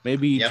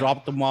 Maybe you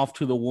drop them off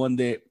to the one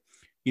that,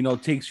 you know,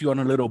 takes you on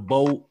a little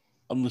boat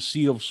on the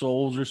Sea of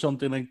Souls or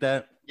something like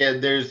that. Yeah,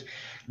 there's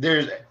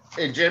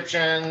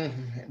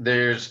Egyptian,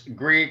 there's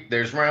Greek,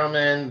 there's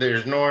Roman,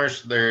 there's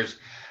Norse, there's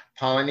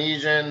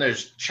Polynesian,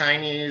 there's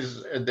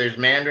Chinese, there's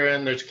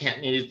Mandarin, there's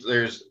Cantonese,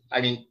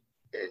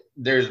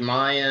 there's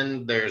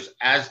Mayan, there's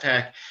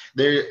Aztec,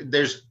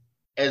 there's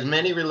as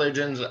many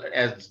religions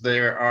as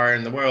there are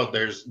in the world.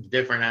 There's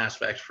different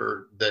aspects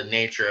for the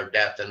nature of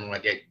death and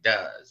what it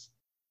does.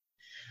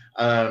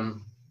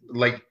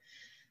 Like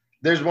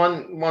there's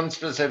one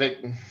specific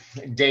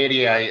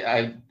deity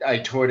I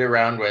toyed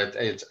around with.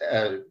 It's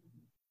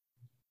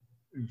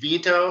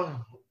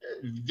Vitio.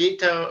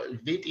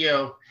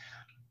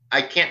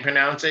 I can't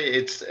pronounce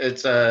it.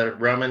 It's a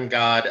Roman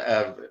god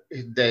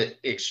that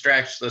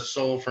extracts the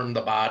soul from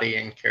the body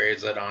and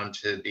carries it on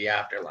to the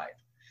afterlife.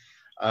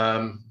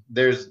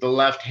 There's the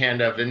left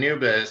hand of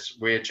Anubis,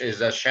 which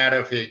is a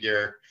shadow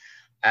figure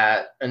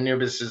at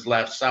Anubis's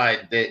left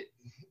side that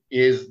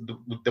is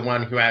the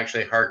one who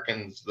actually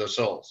hearkens the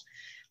souls.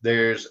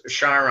 There's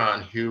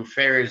Charon, who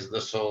ferries the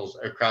souls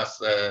across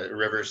the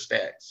river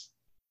Styx.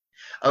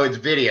 Oh, it's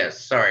Vidius.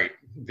 Sorry.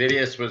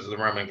 Vidius was the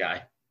Roman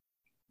guy.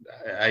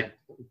 I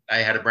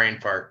had a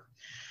brain fart.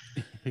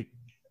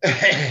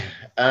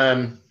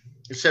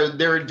 So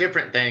there are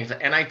different things,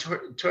 and I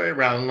toy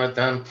around with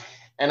them.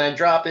 And I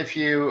drop a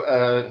few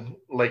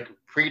like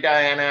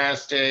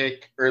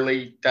pre-dynastic,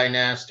 early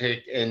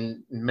dynastic,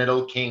 and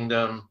Middle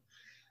Kingdom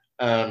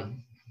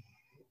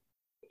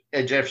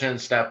Egyptian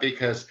stuff,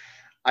 because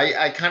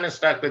I kind of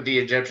stuck with the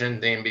Egyptian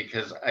theme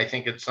because I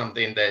think it's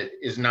something that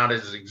is not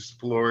as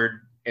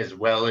explored as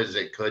well as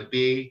it could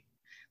be.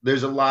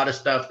 There's a lot of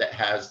stuff that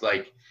has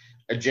like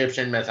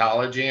Egyptian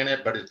mythology in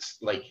it, but it's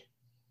like,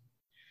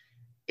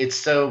 it's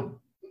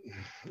so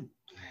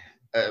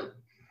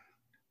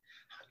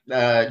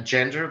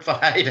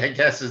gentrified, I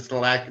guess is for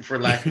lack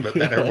of a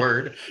better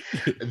word,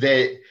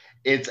 that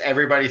it's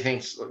everybody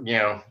thinks, you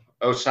know,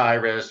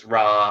 Osiris,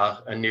 Ra,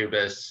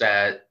 Anubis,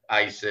 Set,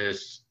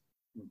 Isis,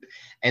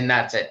 and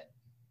that's it.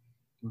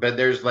 But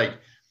there's like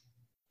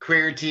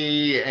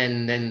queerty,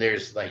 and then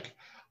there's like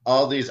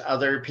all these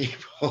other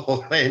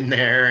people in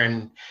there,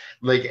 and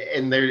like,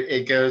 and there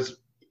it goes.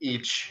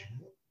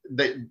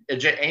 The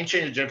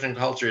ancient Egyptian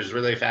culture is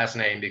really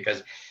fascinating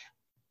because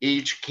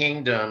each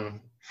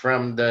kingdom,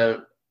 from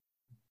the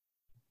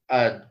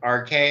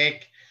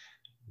archaic,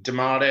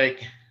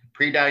 demotic,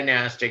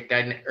 pre-dynastic,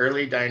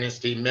 early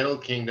dynasty, middle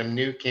kingdom,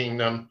 new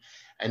kingdom,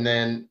 and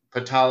then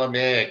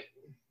Ptolemaic,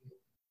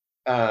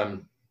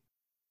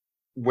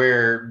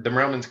 where the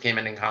Romans came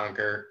in and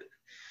conquered.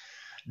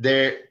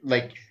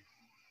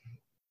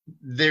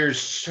 There's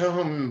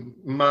so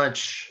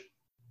much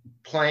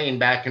playing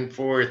back and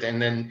forth,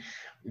 and then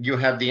you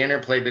have the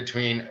interplay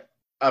between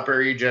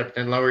Upper Egypt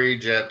and Lower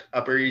Egypt,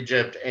 Upper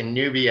Egypt and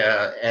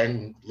Nubia,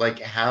 and like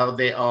how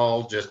they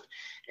all just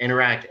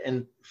interact.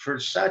 And for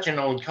such an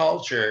old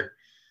culture,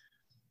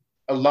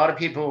 a lot of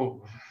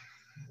people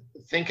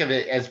think of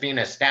it as being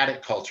a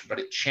static culture, but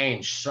it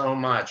changed so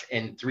much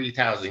in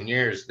 3,000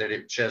 years that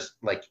it just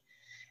like,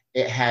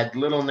 it had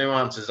little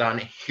nuances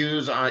on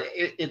who's on.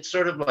 It's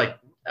sort of like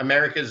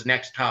America's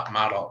Next Top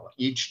Model.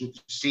 Each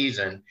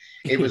season,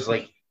 it was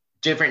like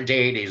different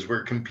deities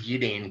were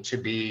competing to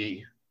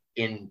be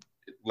in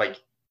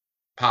like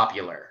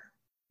popular.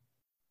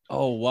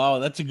 Oh wow,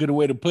 that's a good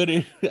way to put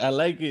it. I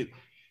like it.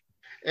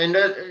 And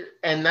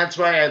that's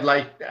why I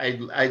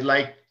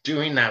like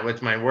doing that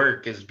with my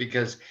work, is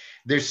because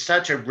there's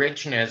such a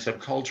richness of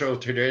cultural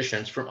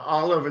traditions from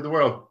all over the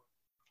world.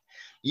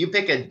 You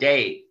pick a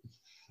date,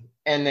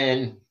 and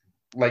then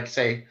like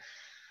say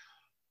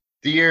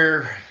the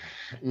year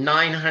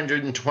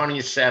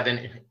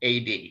 927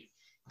 AD,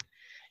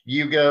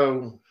 you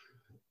go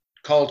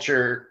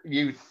culture,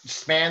 you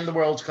span the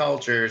world's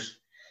cultures,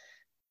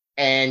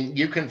 and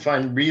you can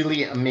find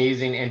really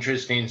amazing,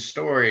 interesting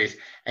stories.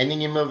 And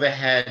then you move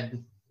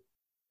ahead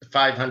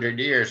 500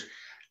 years,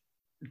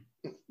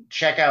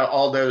 check out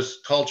all those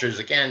cultures.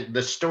 Again,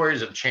 the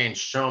stories have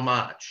changed so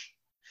much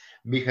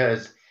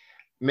because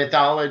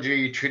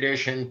mythology,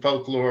 tradition,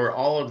 folklore,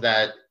 all of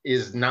that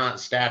is not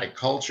static.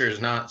 Culture is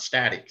not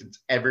static. It's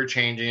ever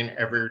changing,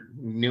 ever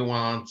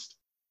nuanced,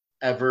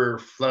 ever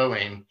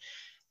flowing.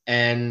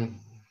 And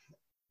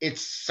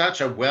it's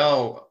such a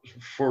well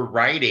for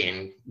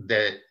writing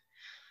that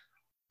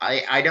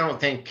I don't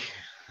think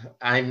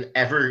I'm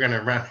ever going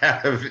to run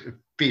out of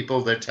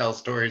people to tell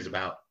stories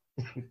about.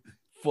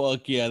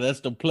 Fuck yeah, that's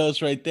the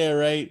plus right there,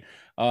 right?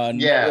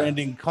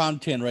 Never-ending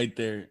content right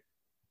there.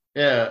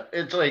 Yeah,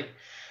 it's like,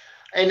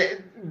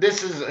 and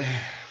this is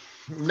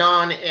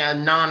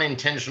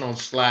non-intentional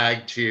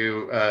slag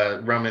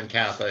to Roman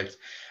Catholics,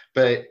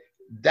 but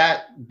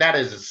that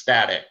is a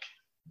static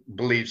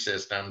belief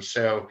system.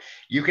 So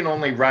you can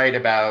only write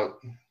about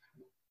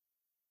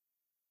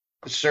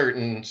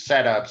certain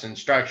setups and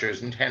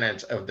structures and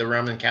tenets of the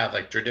Roman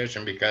Catholic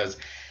tradition, because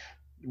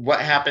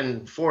what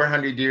happened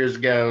 400 years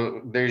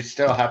ago, they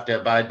still have to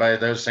abide by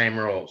those same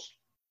rules.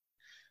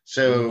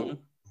 So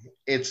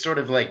it's sort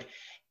of like,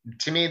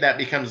 to me, that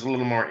becomes a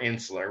little more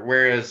insular.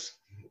 Whereas,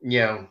 you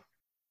know,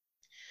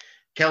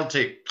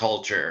 Celtic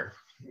culture,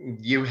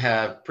 you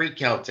have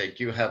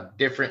pre-Celtic, you have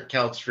different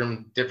Celts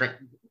from different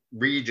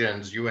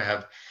regions, you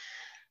have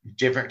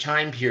different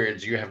time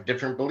periods, you have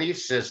different belief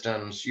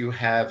systems, you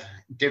have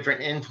different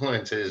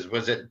influences.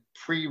 Was it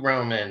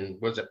pre-Roman?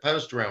 Was it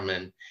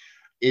post-Roman?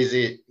 Is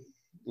it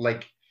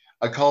like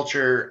a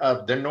culture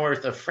of the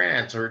north of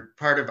France, or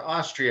part of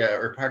Austria,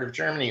 or part of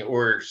Germany,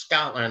 or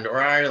Scotland,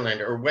 or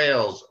Ireland, or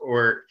Wales,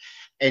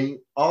 and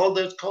all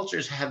those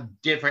cultures have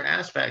different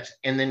aspects.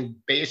 And then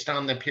based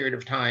on the period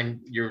of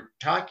time you're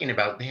talking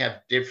about, they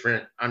have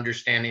different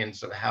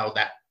understandings of how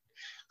that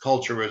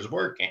culture was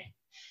working.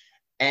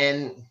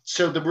 And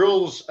so the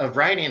rules of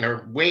writing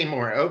are way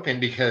more open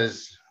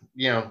because,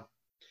 you know,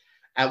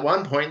 at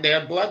one point they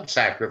had blood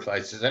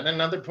sacrifices. At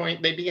another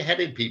point, they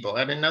beheaded people.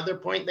 At another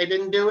point, they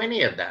didn't do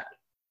any of that.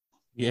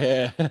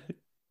 Yeah.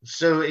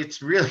 So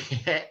it's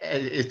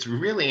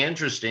really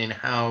interesting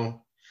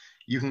how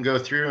you can go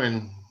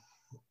through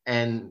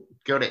and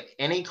go to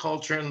any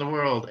culture in the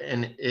world.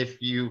 And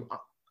if you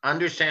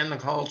understand the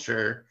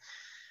culture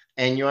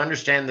and you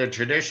understand the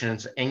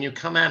traditions and you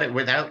come at it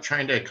without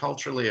trying to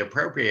culturally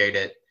appropriate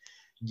it,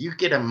 you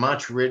get a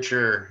much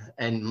richer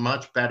and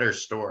much better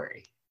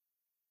story.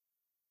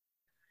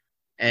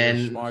 And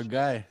you're a smart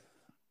guy.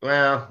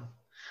 Well,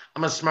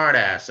 I'm a smart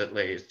ass at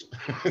least.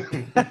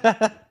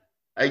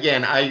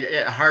 Again,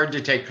 hard to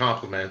take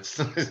compliments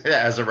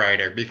as a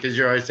writer because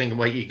you're always thinking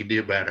what you could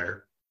do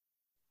better.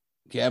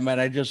 Yeah, man,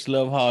 I just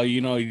love how,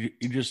 you're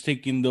just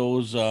taking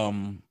those,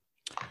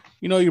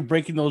 you're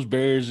breaking those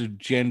barriers of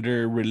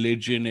gender,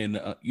 religion, and,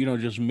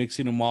 just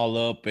mixing them all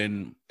up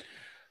and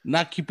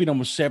not keeping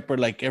them separate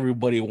like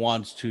everybody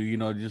wants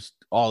to, just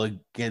all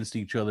against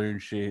each other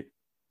and shit.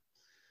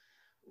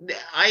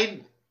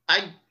 I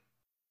I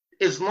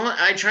as long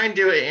I try and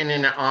do it in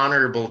an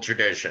honorable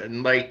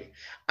tradition. Like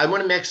I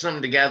want to mix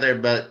them together,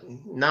 but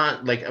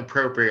not like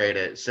appropriate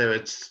it. So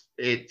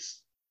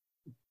it's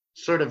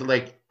sort of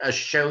like a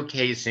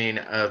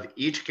showcasing of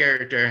each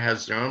character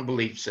has their own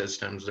belief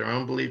systems, their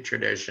own belief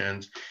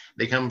traditions.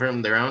 They come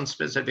from their own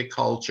specific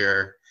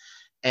culture,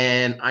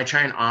 and I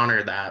try and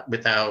honor that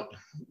without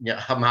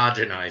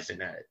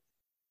homogenizing it.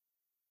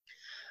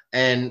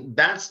 And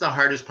that's the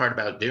hardest part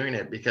about doing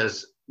it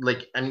because,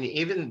 like, I mean,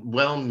 even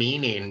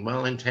well-meaning,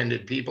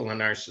 well-intended people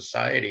in our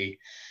society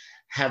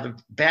have a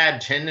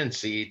bad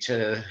tendency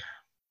to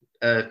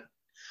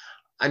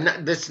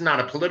this is not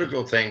a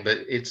political thing, but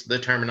it's the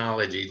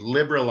terminology,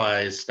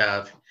 liberalize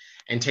stuff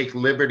and take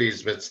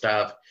liberties with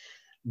stuff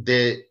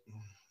that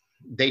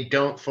they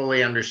don't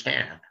fully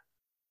understand.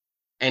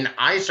 And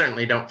I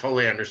certainly don't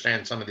fully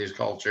understand some of these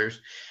cultures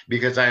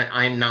because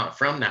I'm not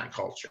from that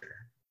culture.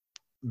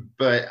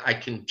 But I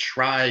can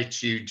try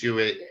to do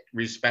it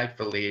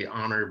respectfully,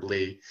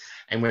 honorably,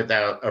 and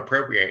without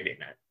appropriating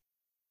it.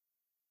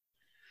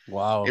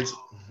 Wow.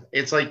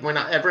 It's like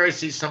whenever I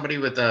see somebody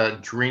with a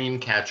dream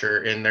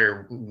catcher in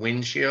their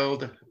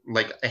windshield,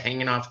 like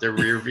hanging off their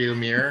rear view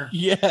mirror.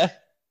 Yeah.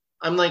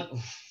 I'm like,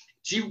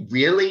 do you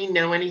really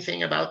know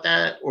anything about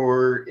that?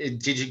 Or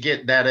did you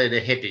get that at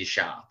a hippie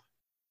shop?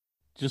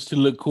 Just to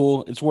look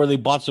cool. It's where they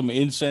bought some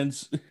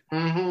incense.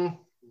 Mm-hmm.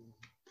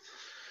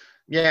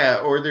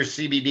 Yeah, or their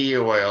CBD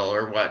oil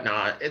or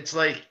whatnot. It's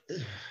like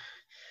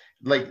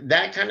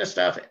that kind of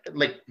stuff.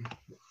 Like,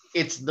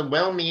 it's the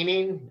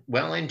well-meaning,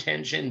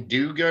 well-intentioned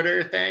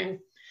do-gooder thing.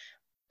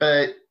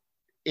 But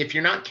if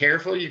you're not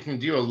careful, you can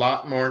do a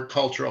lot more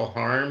cultural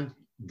harm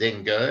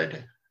than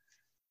good.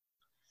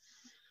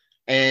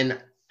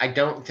 And I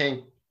don't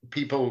think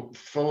people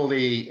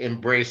fully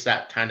embrace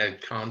that kind of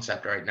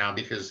concept right now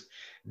because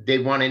they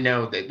want to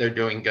know that they're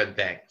doing good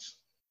things.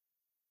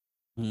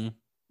 Mm-hmm.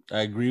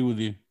 I agree with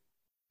you.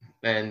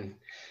 And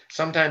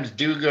sometimes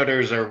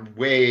do-gooders are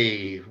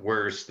way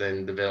worse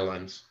than the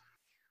villains.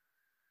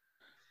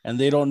 And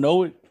they don't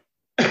know it.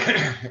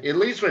 At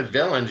least with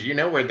villains, you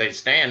know where they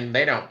stand.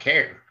 They don't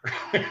care.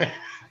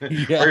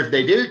 Yeah. Or if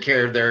they do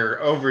care, they're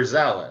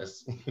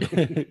overzealous.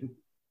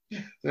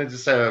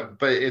 So,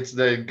 but it's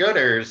the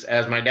gooders,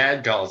 as my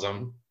dad calls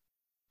them,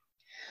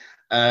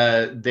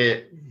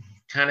 that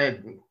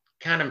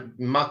kind of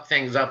muck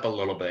things up a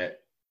little bit.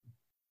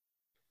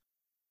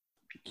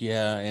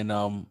 Yeah, and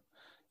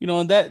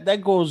and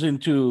that goes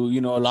into,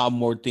 a lot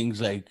more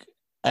things like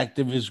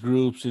activist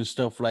groups and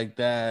stuff like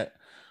that.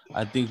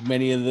 I think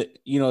many of the,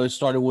 it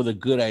started with a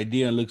good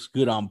idea and looks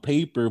good on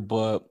paper,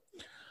 but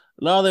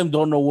a lot of them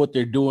don't know what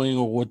they're doing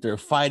or what they're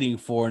fighting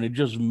for, and it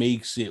just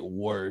makes it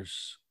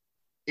worse.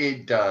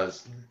 It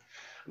does.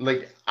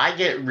 Like, I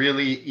get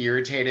really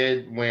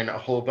irritated when a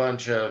whole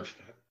bunch of,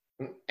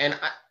 and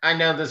I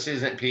know this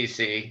isn't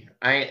PC,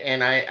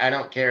 I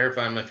don't care if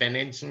I'm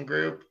offending some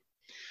group,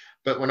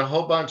 but when a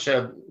whole bunch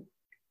of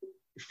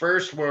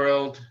first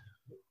world,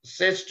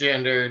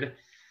 cisgendered,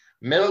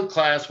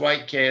 middle-class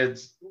white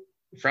kids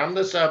from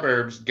the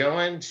suburbs go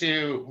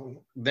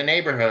into the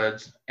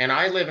neighborhoods, and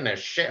I live in a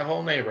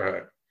shithole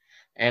neighborhood,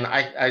 and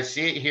I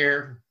see it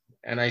here,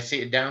 and I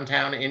see it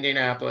downtown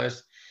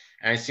Indianapolis,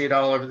 and I see it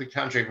all over the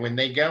country. When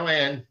they go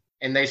in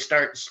and they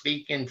start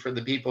speaking for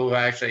the people who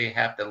actually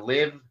have to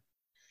live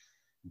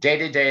day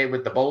to day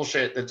with the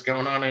bullshit that's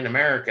going on in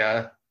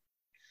America,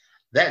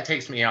 that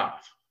takes me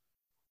off.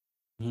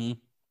 Mm-hmm.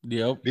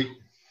 Yep.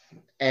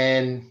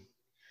 And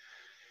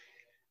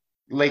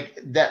like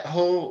that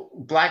whole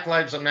Black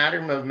Lives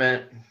Matter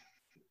movement,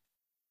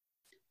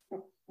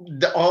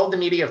 all the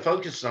media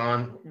focused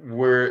on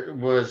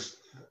was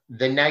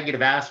the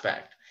negative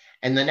aspect.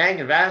 And the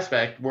negative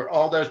aspect were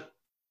all those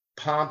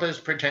pompous,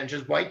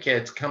 pretentious white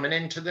kids coming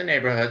into the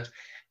neighborhoods.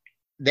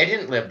 They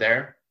didn't live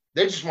there.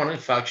 They just wanted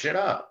to fuck shit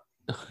up.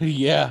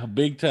 Yeah,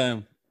 big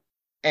time.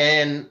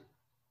 And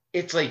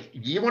it's like,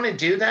 you want to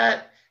do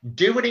that?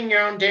 Do it in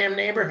your own damn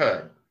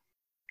neighborhood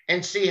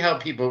and see how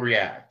people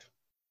react.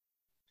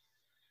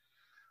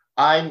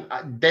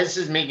 This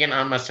is me getting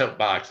on my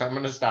soapbox. I'm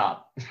going to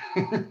stop.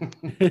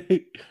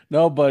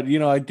 No, but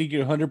I think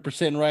you're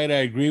 100% right. I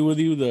agree with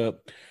you.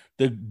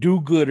 The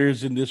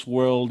do-gooders in this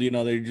world,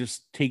 they're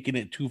just taking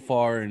it too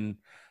far and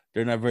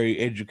they're not very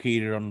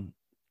educated on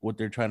what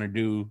they're trying to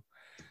do.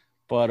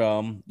 But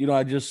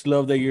I just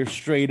love that you're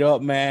straight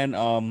up, man.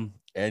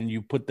 And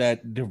you put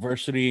that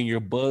diversity in your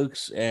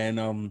books,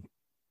 and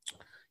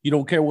you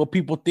don't care what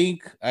people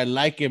think. I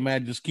like it,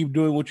 man. Just keep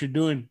doing what you're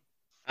doing.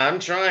 I'm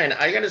trying.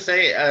 I gotta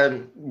say,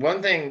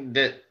 one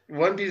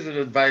piece of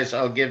advice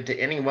I'll give to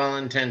any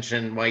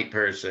well-intentioned white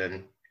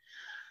person: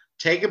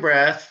 take a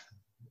breath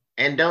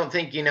and don't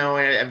think you know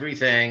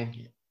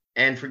everything.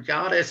 And for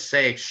God's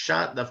sake,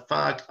 shut the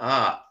fuck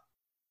up.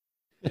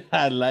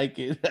 I like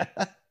it.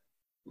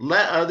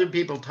 Let other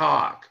people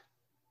talk.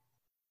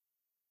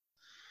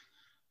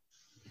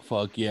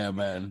 Fuck yeah,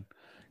 man.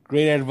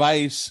 Great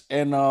advice.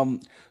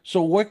 And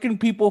so where can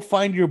people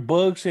find your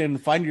books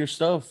and find your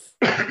stuff?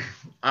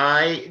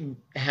 I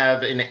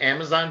have an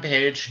Amazon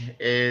page.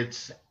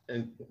 It's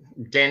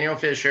Daniel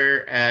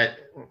Fisher at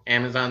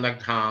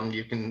Amazon.com.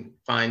 You can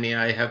find me.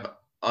 I have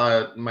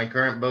my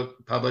current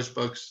published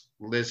books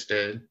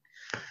listed.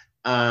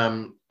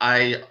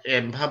 I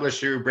am published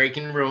through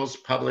Breaking Rules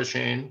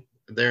Publishing.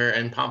 They're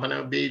in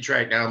Pompano Beach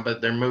right now,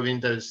 but they're moving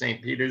to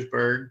St.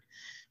 Petersburg.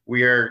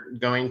 We are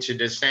going to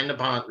descend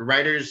upon,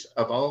 writers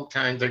of all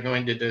kinds are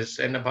going to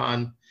descend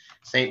upon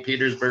St.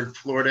 Petersburg,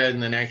 Florida in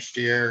the next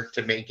year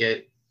to make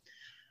it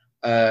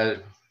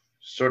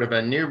sort of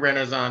a new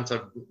renaissance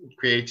of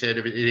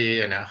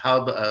creativity and a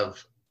hub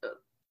of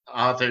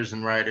authors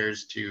and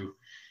writers to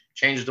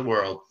change the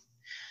world.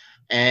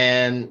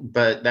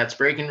 But that's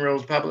Breaking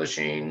Rules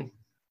Publishing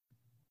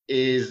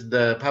is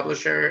the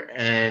publisher,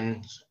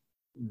 and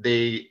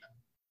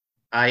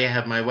I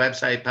have my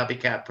website,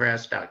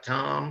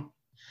 puppycatpress.com,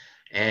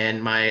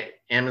 and my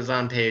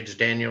Amazon page,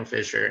 Daniel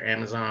Fisher,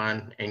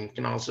 Amazon, and you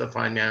can also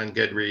find me on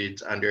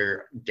Goodreads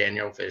under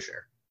Daniel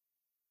Fisher.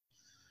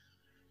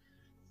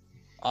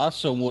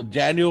 Awesome. Well,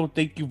 Daniel,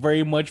 thank you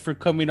very much for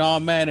coming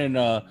on, man,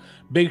 and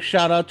big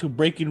shout out to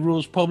Breaking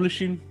Rules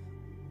Publishing.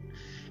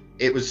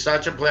 It was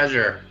such a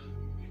pleasure.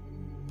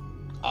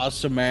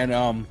 Awesome,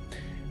 man.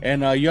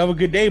 And you have a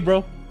good day,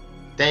 bro.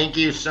 Thank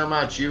you so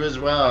much. You as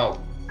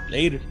well.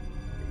 Later.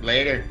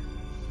 Later.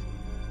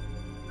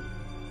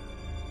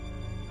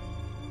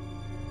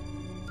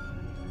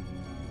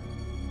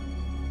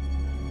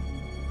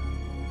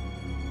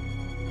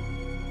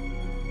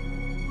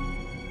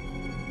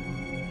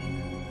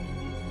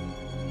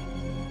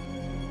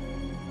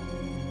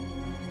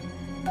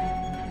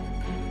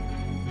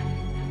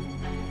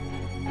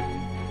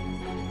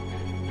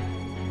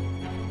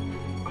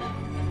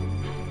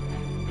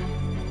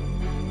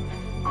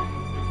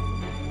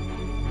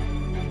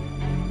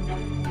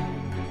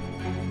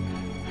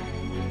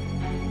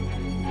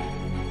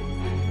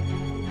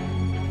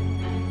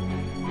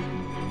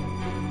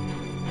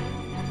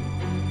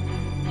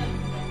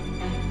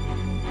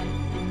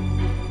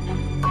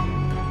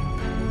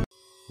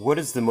 What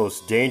is the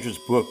most dangerous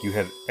book you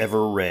have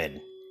ever read?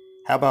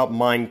 How about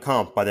Mein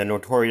Kampf by the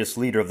notorious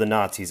leader of the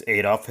Nazis,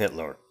 Adolf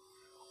Hitler?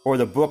 Or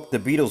the book the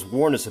Beatles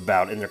warned us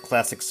about in their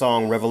classic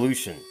song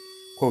Revolution,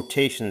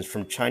 quotations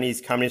from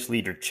Chinese Communist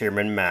leader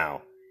Chairman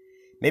Mao?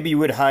 Maybe you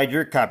would hide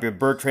your copy of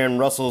Bertrand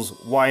Russell's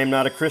Why I'm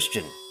Not a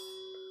Christian?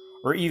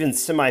 Or even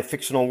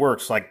semi-fictional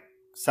works like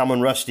Salman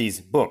Rushdie's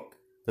book,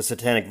 The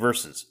Satanic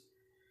Verses.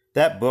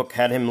 That book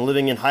had him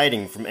living in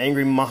hiding from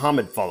angry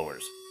Muhammad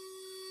followers.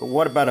 But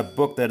what about a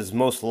book that is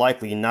most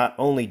likely not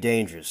only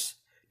dangerous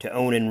to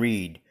own and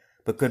read,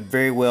 but could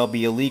very well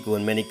be illegal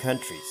in many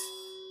countries?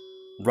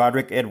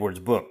 Roderick Edwards'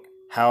 book,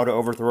 How to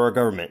Overthrow Our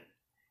Government,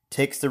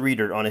 takes the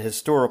reader on a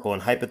historical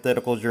and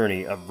hypothetical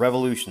journey of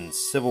revolutions,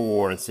 civil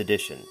war, and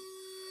sedition.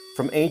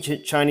 From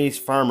ancient Chinese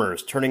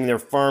farmers turning their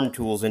farm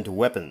tools into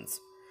weapons,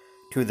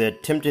 to the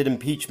attempted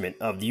impeachment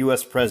of the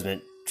U.S.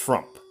 President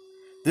Trump.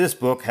 This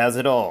book has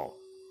it all.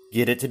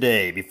 Get it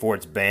today before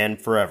it's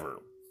banned forever.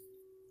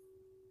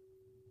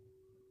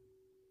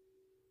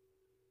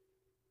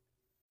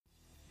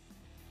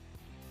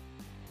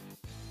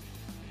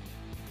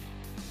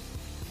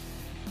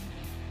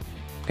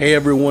 Hey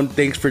everyone,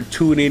 thanks for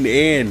tuning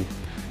in.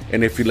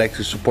 And if you'd like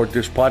to support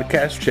this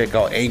podcast, check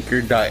out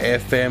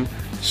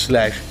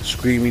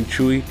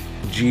anchor.fm/screamingchewy,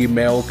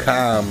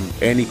 gmail.com.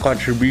 Any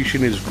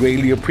contribution is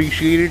greatly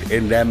appreciated,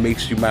 and that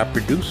makes you my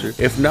producer.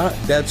 If not,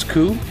 that's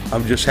cool.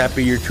 I'm just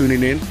happy you're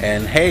tuning in.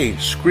 And hey,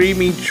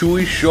 Screaming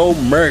Chewy Show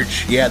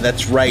merch. Yeah,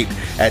 that's right,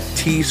 at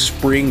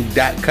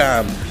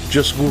teespring.com.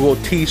 Just Google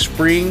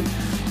Teespring,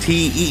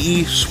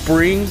 Tee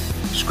Spring,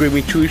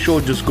 Screaming Chewy Show.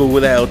 Just Google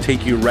that, it'll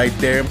take you right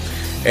there.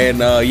 And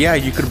yeah,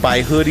 you could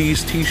buy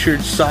hoodies,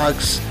 t-shirts,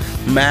 socks,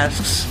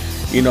 masks.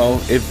 You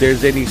know, if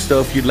there's any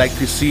stuff you'd like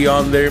to see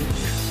on there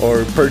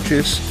or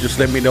purchase, just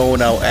let me know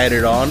and I'll add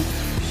it on.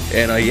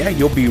 And yeah,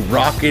 you'll be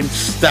rocking,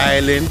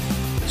 styling.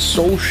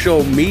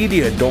 Social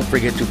media, don't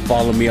forget to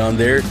follow me on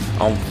there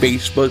on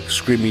Facebook,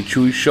 Screaming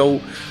Chewy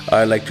Show.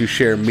 I like to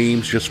share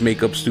memes, just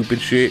make up stupid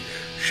shit,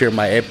 share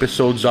my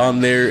episodes on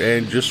there,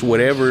 and just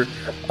whatever.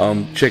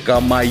 Check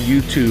out my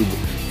YouTube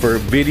for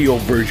video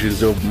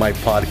versions of my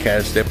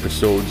podcast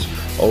episodes.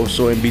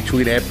 Also, in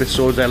between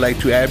episodes, I like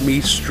to add me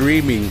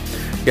streaming.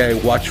 Yeah,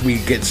 watch me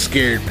get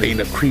scared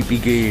playing a creepy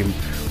game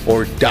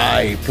or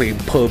die playing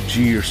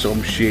PUBG or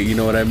some shit, you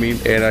know what I mean?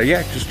 And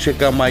yeah, just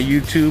check out my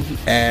YouTube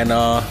and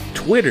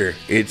Twitter.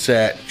 It's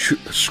at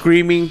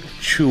Screaming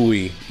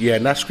Chewy. Yeah,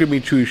 not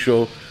Screaming Chewy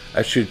Show.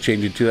 I should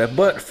change it to that.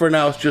 But for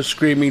now, it's just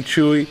Screaming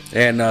Chewy.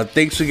 And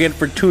thanks again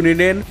for tuning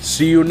in.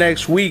 See you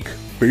next week.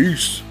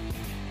 Peace.